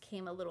abuse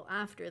came a little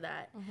after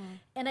that.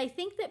 And I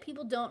think that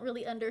people don't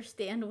really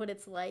understand what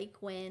it's like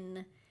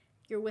when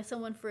you're with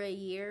someone for a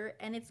year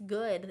and it's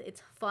good,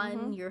 it's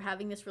fun, you're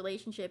having this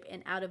relationship,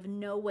 and out of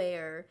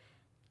nowhere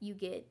you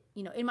get,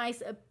 you know, in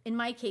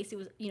my case it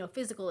was, you know,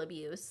 physical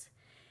abuse.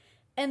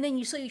 And then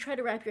you try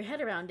to wrap your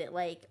head around it,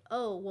 like,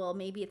 oh, well,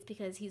 maybe it's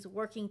because he's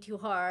working too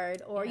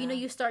hard, or you know,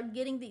 you start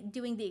doing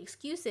the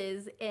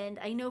excuses. And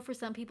I know for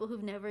some people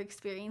who've never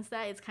experienced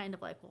that, it's kind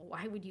of like, well,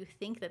 why would you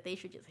think that they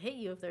should just hit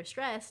you if they're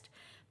stressed?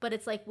 But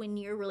it's like when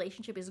your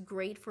relationship is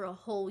great for a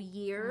whole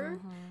year,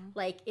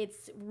 like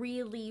it's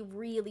really,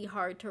 really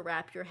hard to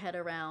wrap your head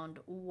around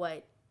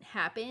what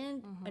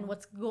happened and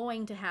what's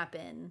going to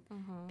happen,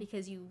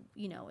 because you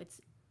know,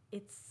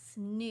 it's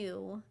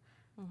new.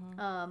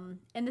 And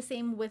the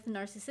same with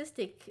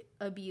narcissistic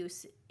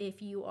abuse.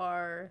 If you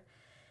are,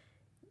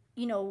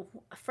 you know,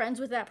 friends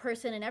with that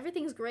person and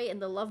everything's great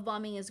and the love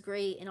bombing is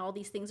great and all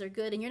these things are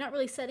good, and you're not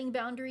really setting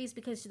boundaries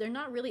because they're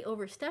not really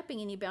overstepping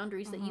any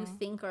boundaries that you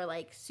think are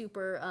like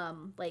super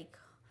like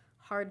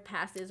hard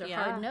passes or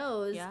hard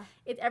no's.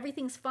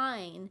 Everything's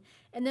fine,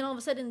 and then all of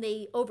a sudden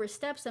they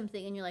overstep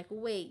something and you're like,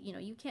 wait, you know,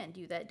 you can't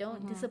do that.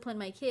 Don't discipline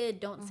my kid.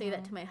 Don't say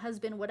that to my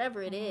husband,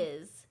 whatever it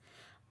is.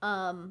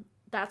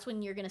 That's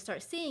when you're going to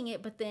start seeing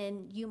it, but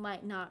then you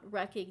might not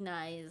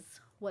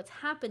recognize what's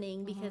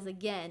happening because,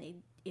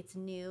 again, it's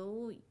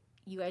new.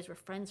 You guys were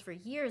friends for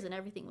years and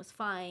everything was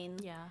fine.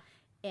 Yeah.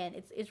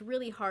 And it's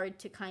really hard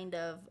to kind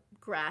of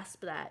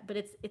grasp that. But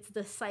it's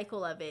the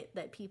cycle of it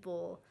that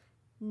people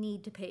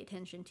need to pay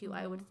attention to,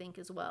 I would think,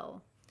 as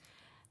well.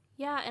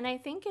 Yeah, and I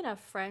think in a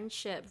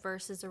friendship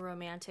versus a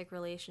romantic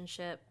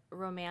relationships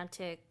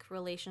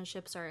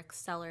are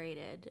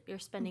accelerated. You're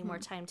spending more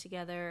time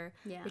together.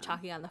 Yeah. You're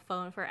talking on the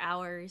phone for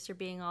hours. You're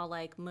being all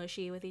like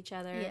mushy with each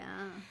other.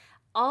 Yeah.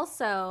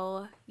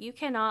 Also, you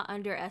cannot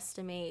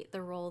underestimate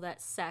the role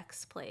that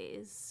sex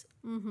plays.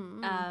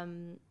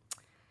 And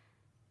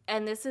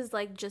this is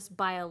like just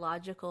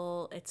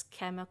biological, it's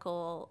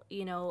chemical.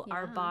 You know,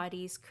 our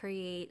bodies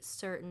create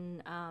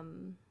certain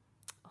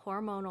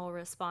hormonal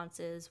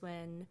responses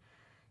when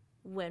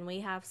we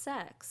have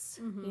sex.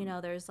 You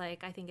know, there's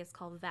like, I think it's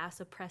called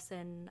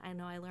vasopressin. I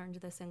know I learned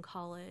this in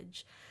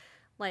college.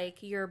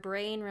 Like your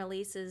brain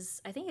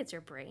releases, I think it's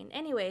your brain.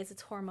 Anyways,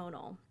 it's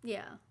hormonal.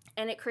 Yeah.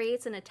 And it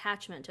creates an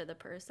attachment to the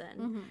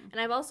person. And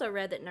I've also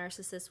read that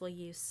narcissists will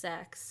use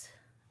sex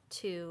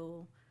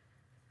to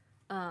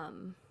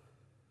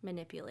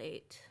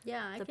manipulate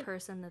the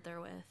person that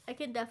they're with. I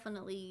could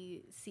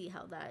definitely see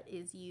how that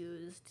is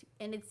used.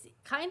 And it's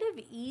kind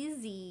of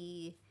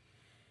easy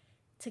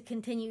to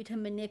continue to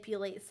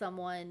manipulate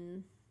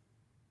someone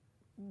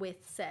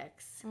with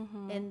sex.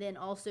 And then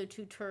also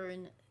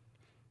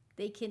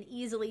they can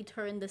easily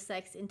turn the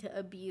sex into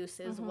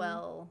abuse as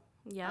well.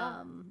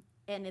 Yeah.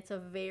 And it's a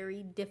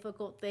very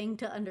difficult thing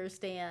to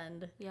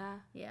understand. Yeah.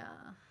 Yeah.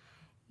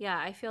 Yeah,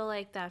 I feel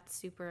like that's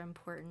super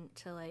important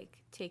to like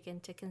take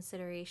into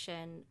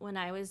consideration. When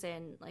I was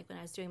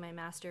doing my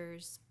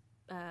master's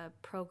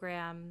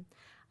program,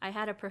 I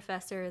had a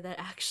professor that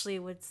actually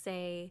would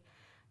say,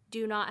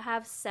 do not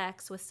have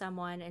sex with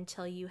someone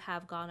until you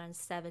have gone on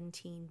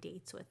 17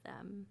 dates with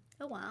them.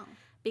 Oh, wow.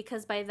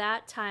 Because by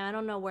that time, I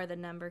don't know where the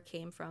number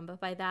came from, but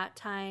by that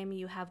time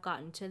you have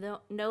gotten to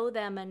know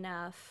them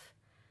enough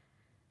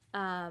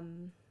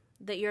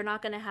that you're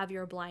not going to have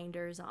your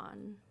blinders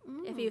on.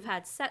 If you've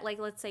had sex, like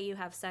let's say you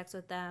have sex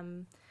with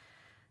them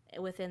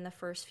within the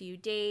first few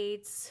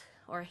dates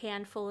or a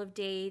handful of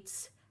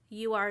dates,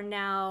 you are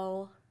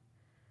now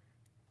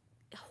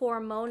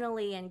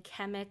hormonally and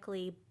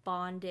chemically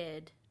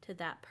bonded to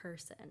that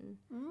person.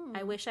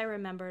 I wish I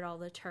remembered all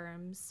the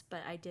terms,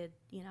 but I did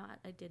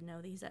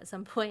know these at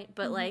some point.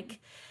 But like,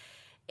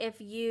 if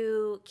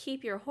you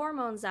keep your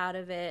hormones out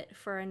of it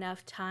for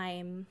enough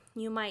time,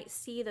 you might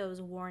see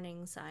those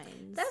warning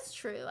signs. That's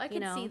true. I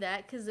can see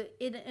that, because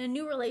in a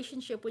new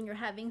relationship, when you're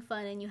having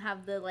fun and you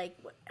have the, like,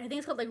 I think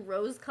it's called like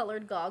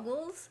rose-colored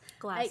goggles.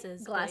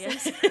 Glasses.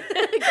 Glasses.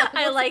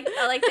 I like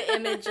the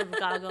image of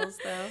goggles,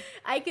 though.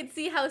 I could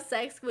see how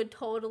sex would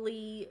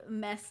totally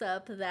mess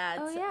up that.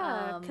 Oh,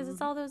 yeah, because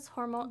it's all those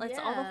hormones. It's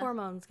all the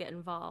hormones get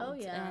involved. Oh,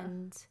 yeah.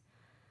 And,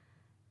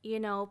 you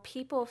know,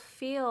 people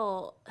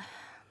feel...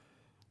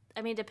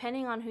 I mean,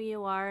 depending on who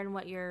you are and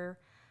what your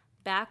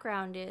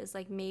background is,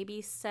 like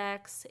maybe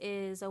sex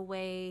is a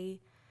way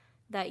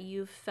that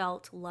you've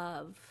felt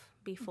love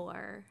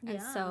before. Yeah.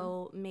 And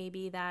so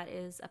maybe that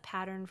is a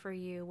pattern for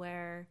you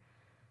where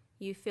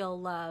you feel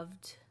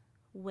loved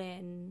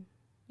when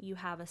you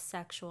have a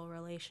sexual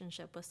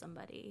relationship with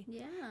somebody.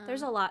 Yeah.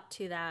 There's a lot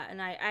to that,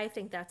 and I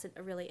think that's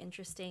a really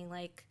interesting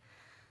like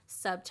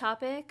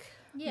subtopic.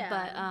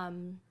 Yeah.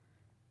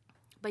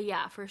 But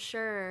yeah, for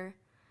sure.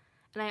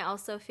 And I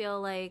also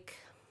feel like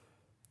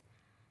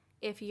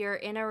if you're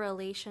in a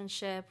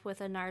relationship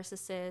with a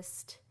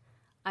narcissist,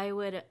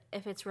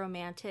 if it's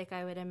romantic,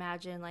 I would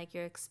imagine like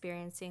you're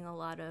experiencing a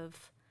lot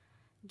of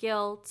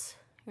guilt.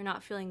 You're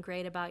not feeling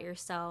great about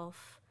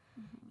yourself.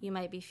 You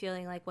might be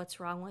feeling like, what's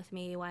wrong with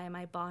me? Why am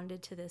I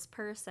bonded to this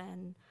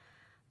person?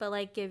 But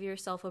like, give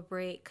yourself a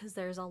break because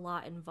there's a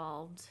lot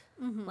involved.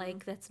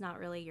 Like, that's not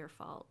really your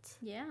fault.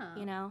 Yeah.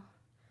 You know?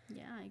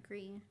 Yeah, I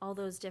agree. All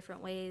those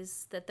different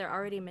ways that they're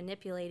already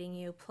manipulating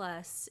you.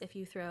 Plus, if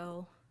you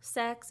throw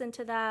sex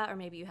into that, or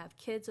maybe you have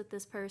kids with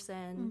this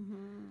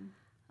person,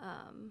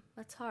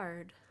 that's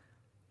hard.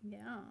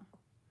 Yeah.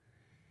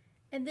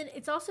 And then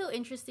it's also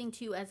interesting,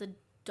 too, as a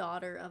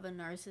daughter of a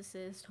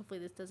narcissist, hopefully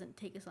this doesn't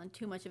take us on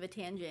too much of a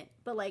tangent,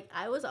 but like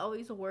I was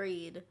always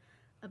worried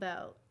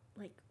about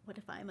like, what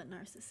if I'm a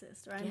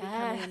narcissist or I'm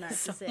becoming a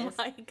narcissist? Oh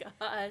my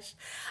gosh.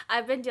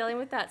 I've been dealing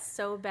with that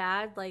so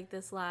bad like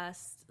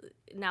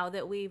now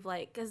that we've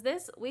like,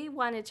 because we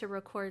wanted to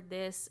record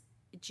this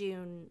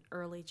June,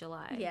 early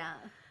July. Yeah.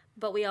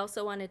 But we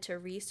also wanted to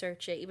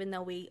research it, even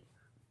though we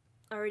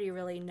already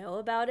really know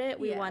about it.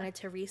 We wanted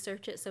to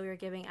research it so we were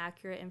giving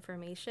accurate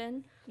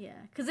information. Yeah,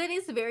 because it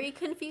is very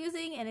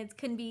confusing and it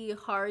can be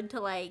hard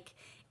to like,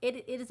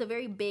 it is a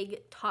very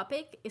big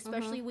topic,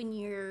 especially when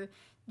you're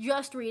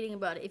just reading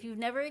about it. If you've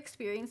never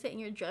experienced it and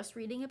you're just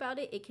reading about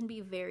it, it can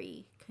be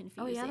very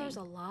confusing. Oh yeah, there's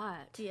a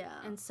lot. Yeah.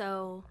 And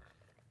so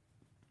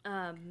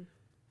when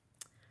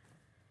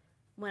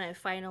I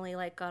finally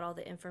like got all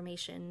the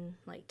information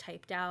like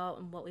typed out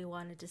and what we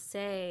wanted to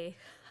say,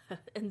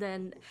 and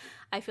then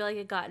I feel like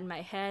it got in my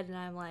head and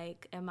I'm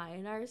like, am I a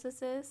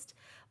narcissist?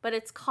 But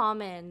it's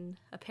common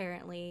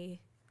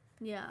apparently.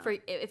 Yeah. For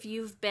if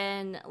you've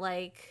been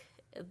like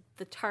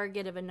the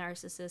target of a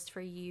narcissist, for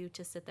you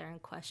to sit there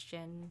and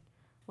question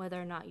whether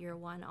or not you're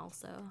one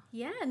also.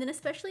 Yeah, and then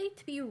especially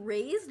to be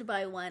raised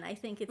by one, I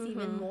think it's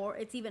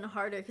it's even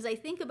harder, because I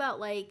think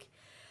about how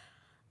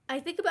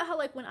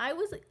like when I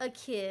was a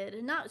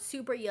kid, not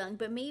super young,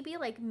 but maybe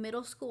like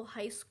middle school,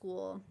 high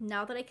school,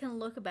 now that I can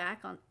look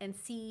back on and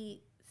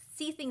see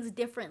things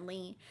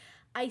differently,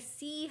 I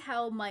see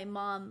how my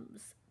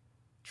mom's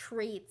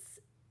traits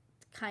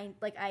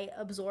I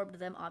absorbed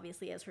them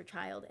obviously as her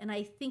child, and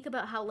I think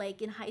about how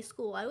like in high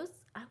school I was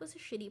a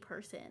shitty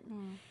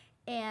person.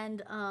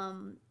 And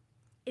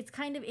it's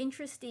kind of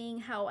interesting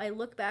how I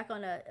look back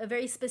on a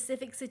very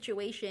specific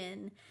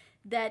situation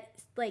that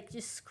like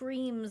just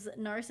screams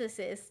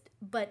narcissist,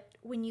 but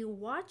when you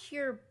watch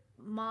your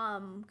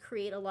mom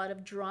create a lot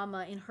of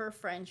drama in her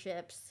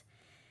friendships,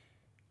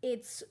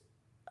 it's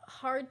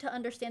hard to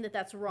understand that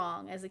that's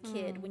wrong as a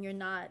kid when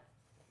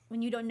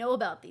you don't know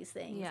about these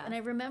things. Yeah. And I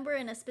remember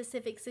in a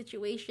specific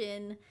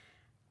situation,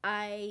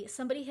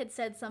 somebody had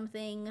said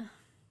something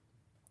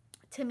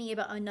to me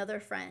about another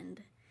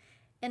friend.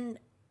 And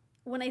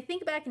when I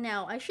think back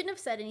now, I shouldn't have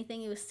said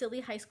anything. It was silly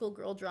high school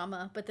girl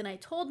drama. But then I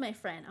told my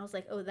friend, I was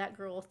like, oh, that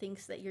girl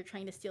thinks that you're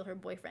trying to steal her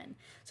boyfriend.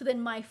 So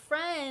then my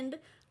friend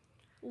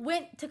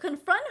went to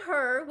confront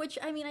her, which,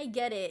 I mean, I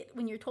get it.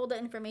 When you're told that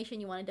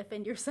information, you want to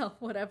defend yourself,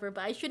 whatever.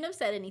 But I shouldn't have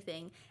said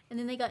anything. And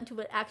then they got into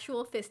an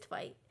actual fist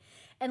fight.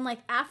 And like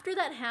after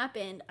that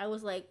happened, I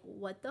was like,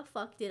 what the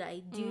fuck did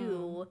I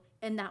do?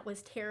 And that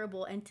was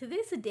terrible. And to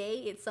this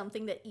day, it's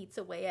something that eats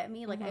away at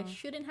me. Like I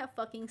shouldn't have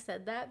fucking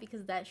said that,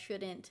 because that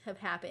shouldn't have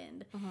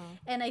happened.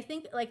 And I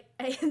think like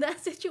in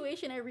that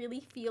situation, I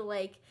really feel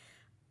like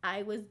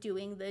I was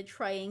doing the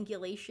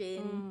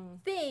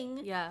triangulation thing.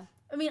 Yeah.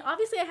 I mean,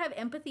 obviously I have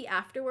empathy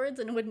afterwards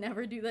and would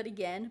never do that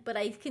again, but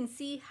I can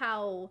see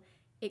how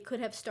it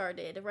could have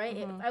started, right?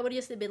 If I would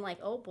just have been like,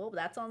 oh, well,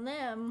 that's on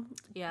them.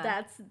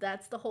 Yeah.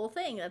 That's the whole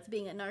thing. That's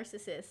being a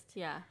narcissist.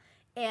 Yeah.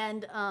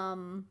 And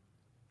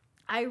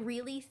I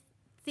really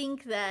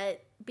think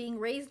that being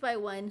raised by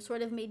one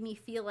sort of made me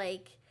feel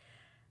like,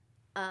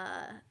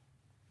 not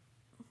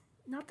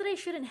that I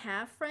shouldn't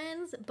have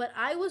friends, but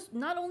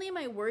not only am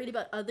I worried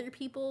about other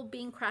people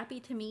being crappy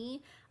to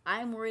me,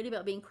 I'm worried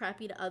about being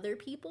crappy to other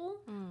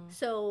people.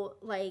 So,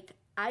 like,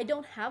 I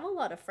don't have a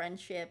lot of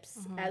friendships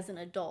as an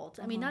adult.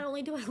 I mean, not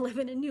only do I live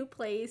in a new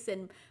place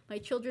and my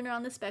children are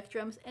on the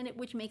spectrums,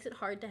 which makes it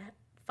hard to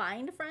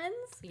find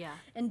friends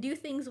and do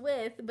things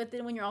with, but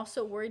then when you're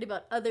also worried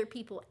about other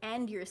people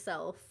and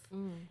yourself,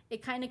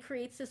 it kind of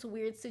creates this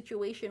weird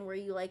situation where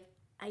you like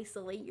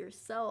isolate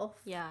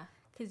yourself. Yeah.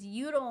 Because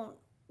you don't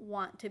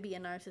want to be a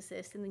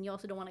narcissist, and then you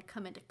also don't want to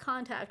come into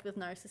contact with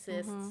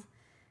narcissists.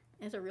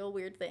 It's a real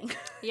weird thing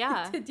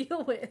to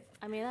deal with.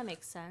 I mean, that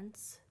makes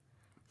sense.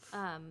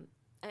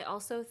 I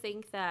also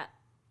think that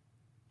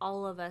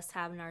all of us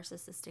have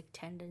narcissistic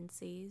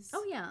tendencies.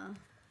 Oh, yeah.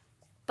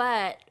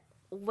 But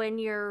when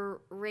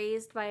you're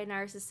raised by a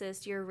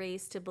narcissist, you're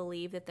raised to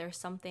believe that there's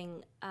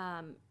something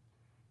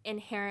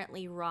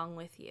inherently wrong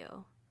with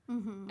you.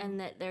 And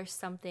that there's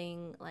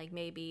something like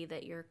maybe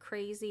that you're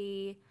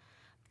crazy.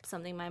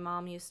 something my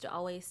mom used to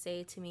always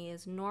say to me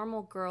is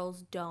normal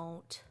girls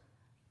don't,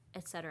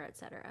 etc.,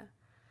 etc.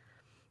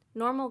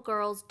 Normal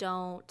girls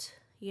don't,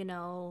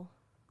 oh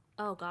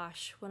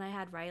gosh, when I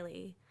had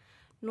Riley,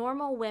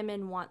 normal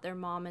women want their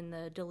mom in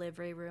the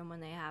delivery room when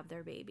they have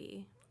their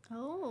baby.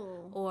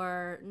 Oh.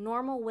 Or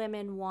normal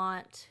women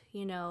want,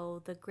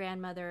 the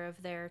grandmother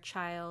of their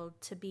child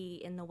to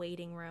be in the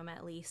waiting room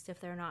at least if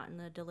they're not in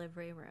the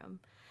delivery room.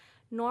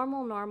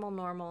 Normal, normal,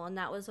 normal. And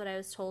that was what I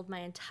was told my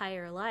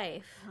entire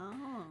life.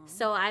 Oh.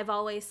 So I've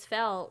always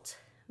felt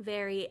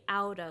very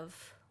out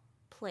of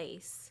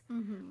place.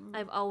 Mm-hmm.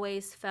 I've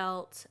always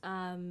felt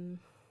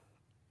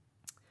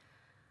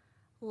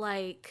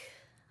like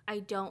I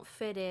don't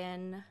fit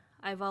in.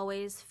 I've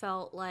always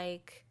felt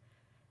like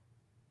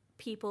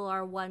people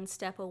are one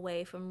step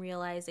away from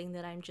realizing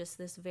that I'm just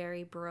this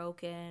very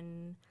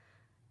broken,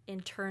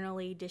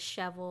 internally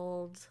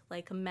disheveled,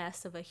 like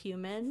mess of a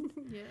human.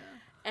 Yeah.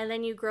 And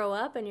then you grow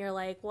up and you're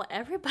like, well,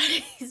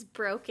 everybody's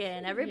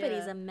broken.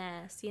 Everybody's a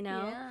mess,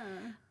 Yeah.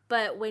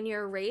 But when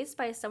you're raised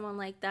by someone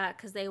like that,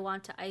 because they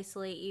want to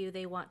isolate you,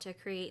 they want to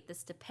create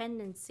this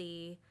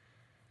dependency,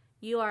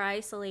 you are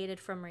isolated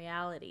from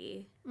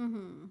reality.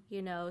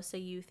 Mm-hmm. So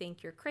you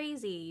think you're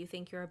crazy, you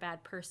think you're a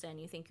bad person,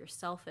 you think you're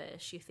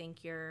selfish, you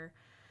think you're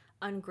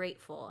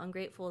ungrateful.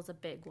 Ungrateful is a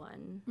big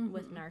one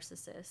with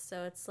narcissists.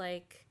 So it's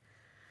like,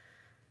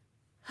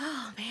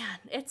 oh man,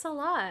 it's a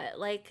lot.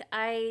 Like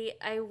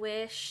I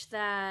wish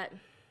that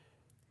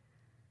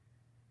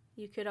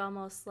you could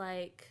almost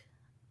like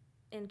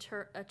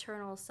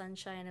eternal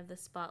sunshine of the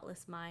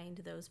spotless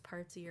mind, those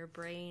parts of your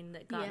brain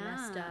that got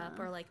messed up,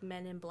 or like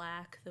Men in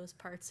Black, those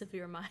parts of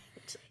your mind.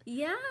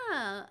 Yeah,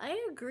 I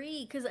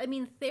agree. Because I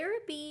mean,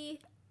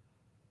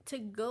 to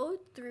go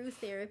through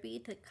therapy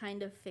to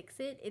kind of fix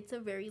it, it's a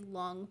very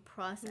long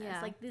process.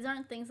 Yeah. Like these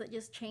aren't things that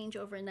just change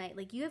overnight.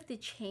 Like you have to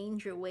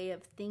change your way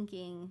of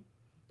thinking,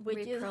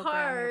 which is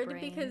hard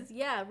because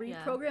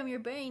reprogram your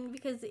brain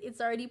because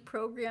it's already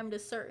programmed a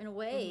certain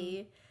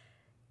way.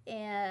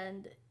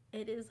 And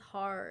it is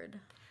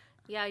hard.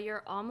 Yeah,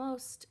 you're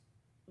almost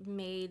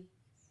made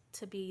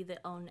to be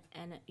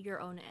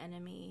your own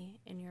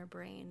enemy in your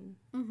brain.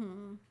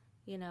 Mm-hmm.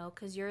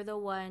 Because you're the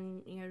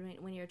one,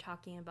 when you're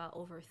talking about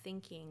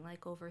overthinking,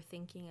 like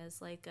overthinking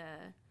is like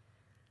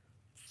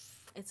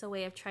it's a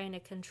way of trying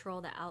to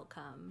control the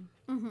outcome.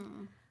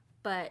 Mm-hmm.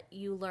 But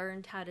you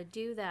learned how to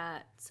do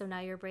that, so now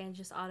your brain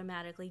just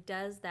automatically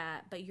does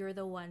that, but you're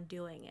the one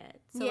doing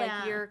it. So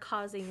like you're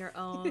causing your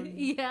own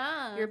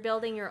you're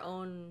building your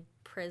own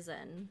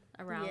prison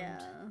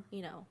around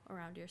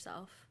around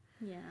yourself.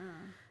 Yeah.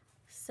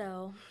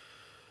 So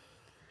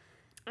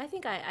I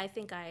think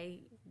I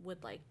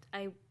would like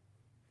I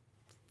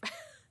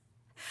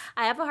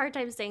have a hard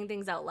time saying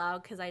things out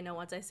loud because I know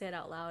once I say it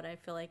out loud I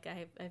feel like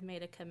I've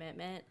made a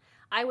commitment.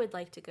 I would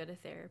like to go to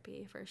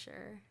therapy for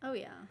sure. Oh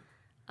yeah.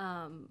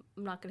 I'm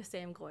not going to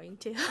say I'm going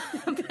to,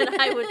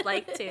 but I would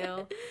like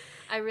to.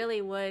 I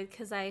really would,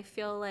 because I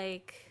feel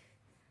like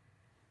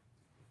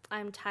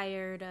I'm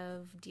tired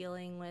of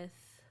dealing with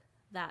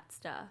that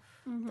stuff.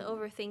 Mm-hmm. The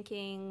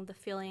overthinking, the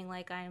feeling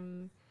like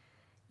I'm,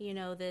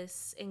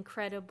 this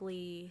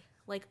incredibly,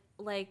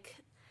 like,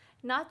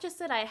 not just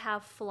that I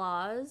have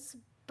flaws,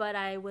 but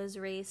I was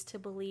raised to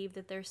believe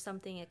that there's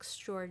something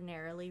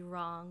extraordinarily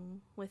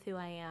wrong with who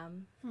I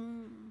am.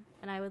 Mm.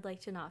 And I would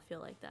like to not feel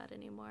like that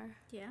anymore.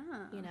 Yeah.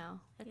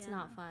 It's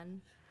not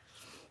fun.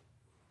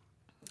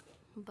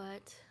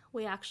 But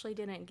we actually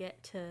didn't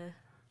get to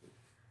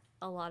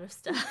a lot of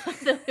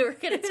stuff that we were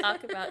going to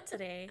talk about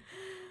today.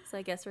 So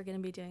I guess we're going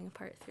to be doing a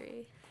part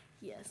 3.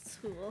 Yes,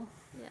 we will.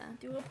 Yeah.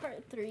 Do a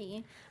part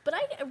 3. But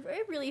I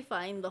really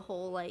find the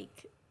whole,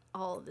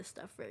 all of this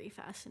stuff very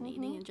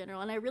fascinating in general.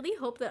 And I really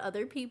hope that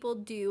other people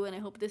do. And I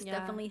hope this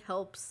definitely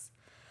helps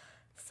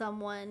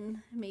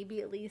someone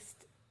maybe at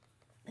least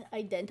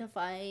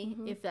identify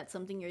if that's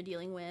something you're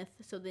dealing with.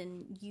 So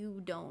then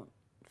you don't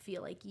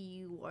feel like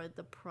you are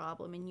the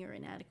problem and you're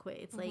inadequate.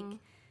 It's like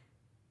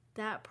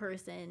that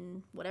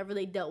person, whatever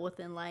they dealt with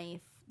in life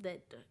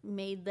that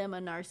made them a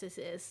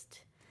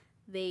narcissist,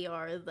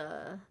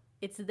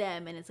 it's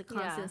them. And it's a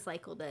constant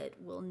cycle that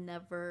will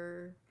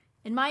never...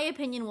 in my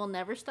opinion, will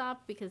never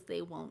stop because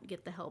they won't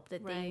get the help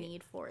that they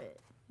need for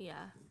it.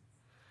 Yeah.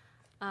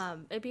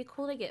 It'd be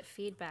cool to get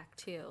feedback,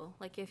 too.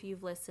 Like, if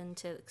you've listened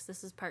to... because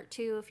this is part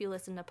 2. If you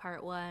listen to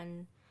part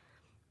 1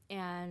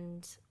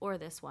 or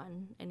this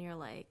one, and you're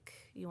like,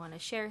 you want to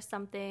share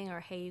something, or,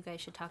 hey, you guys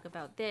should talk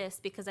about this,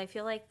 because I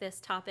feel like this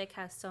topic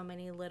has so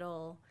many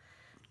little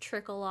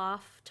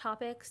trickle-off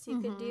topics you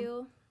could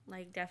do.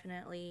 Like,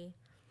 definitely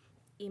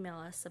email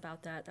us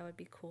about that. That would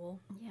be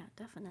cool. Yeah,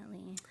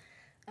 definitely.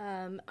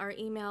 Our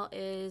email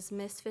is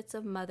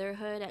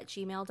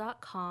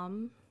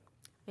misfitsofmotherhood@gmail.com.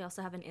 We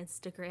also have an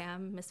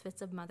Instagram,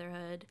 Misfits of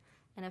Motherhood,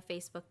 and a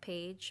Facebook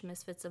page,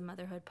 Misfits of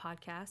Motherhood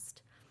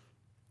Podcast.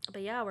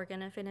 But yeah, we're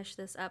going to finish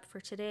this up for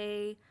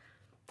today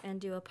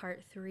and do a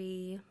part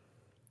 3.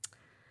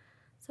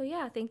 So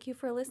yeah, thank you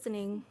for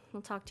listening.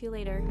 We'll talk to you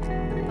later.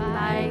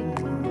 Bye.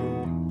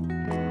 Bye.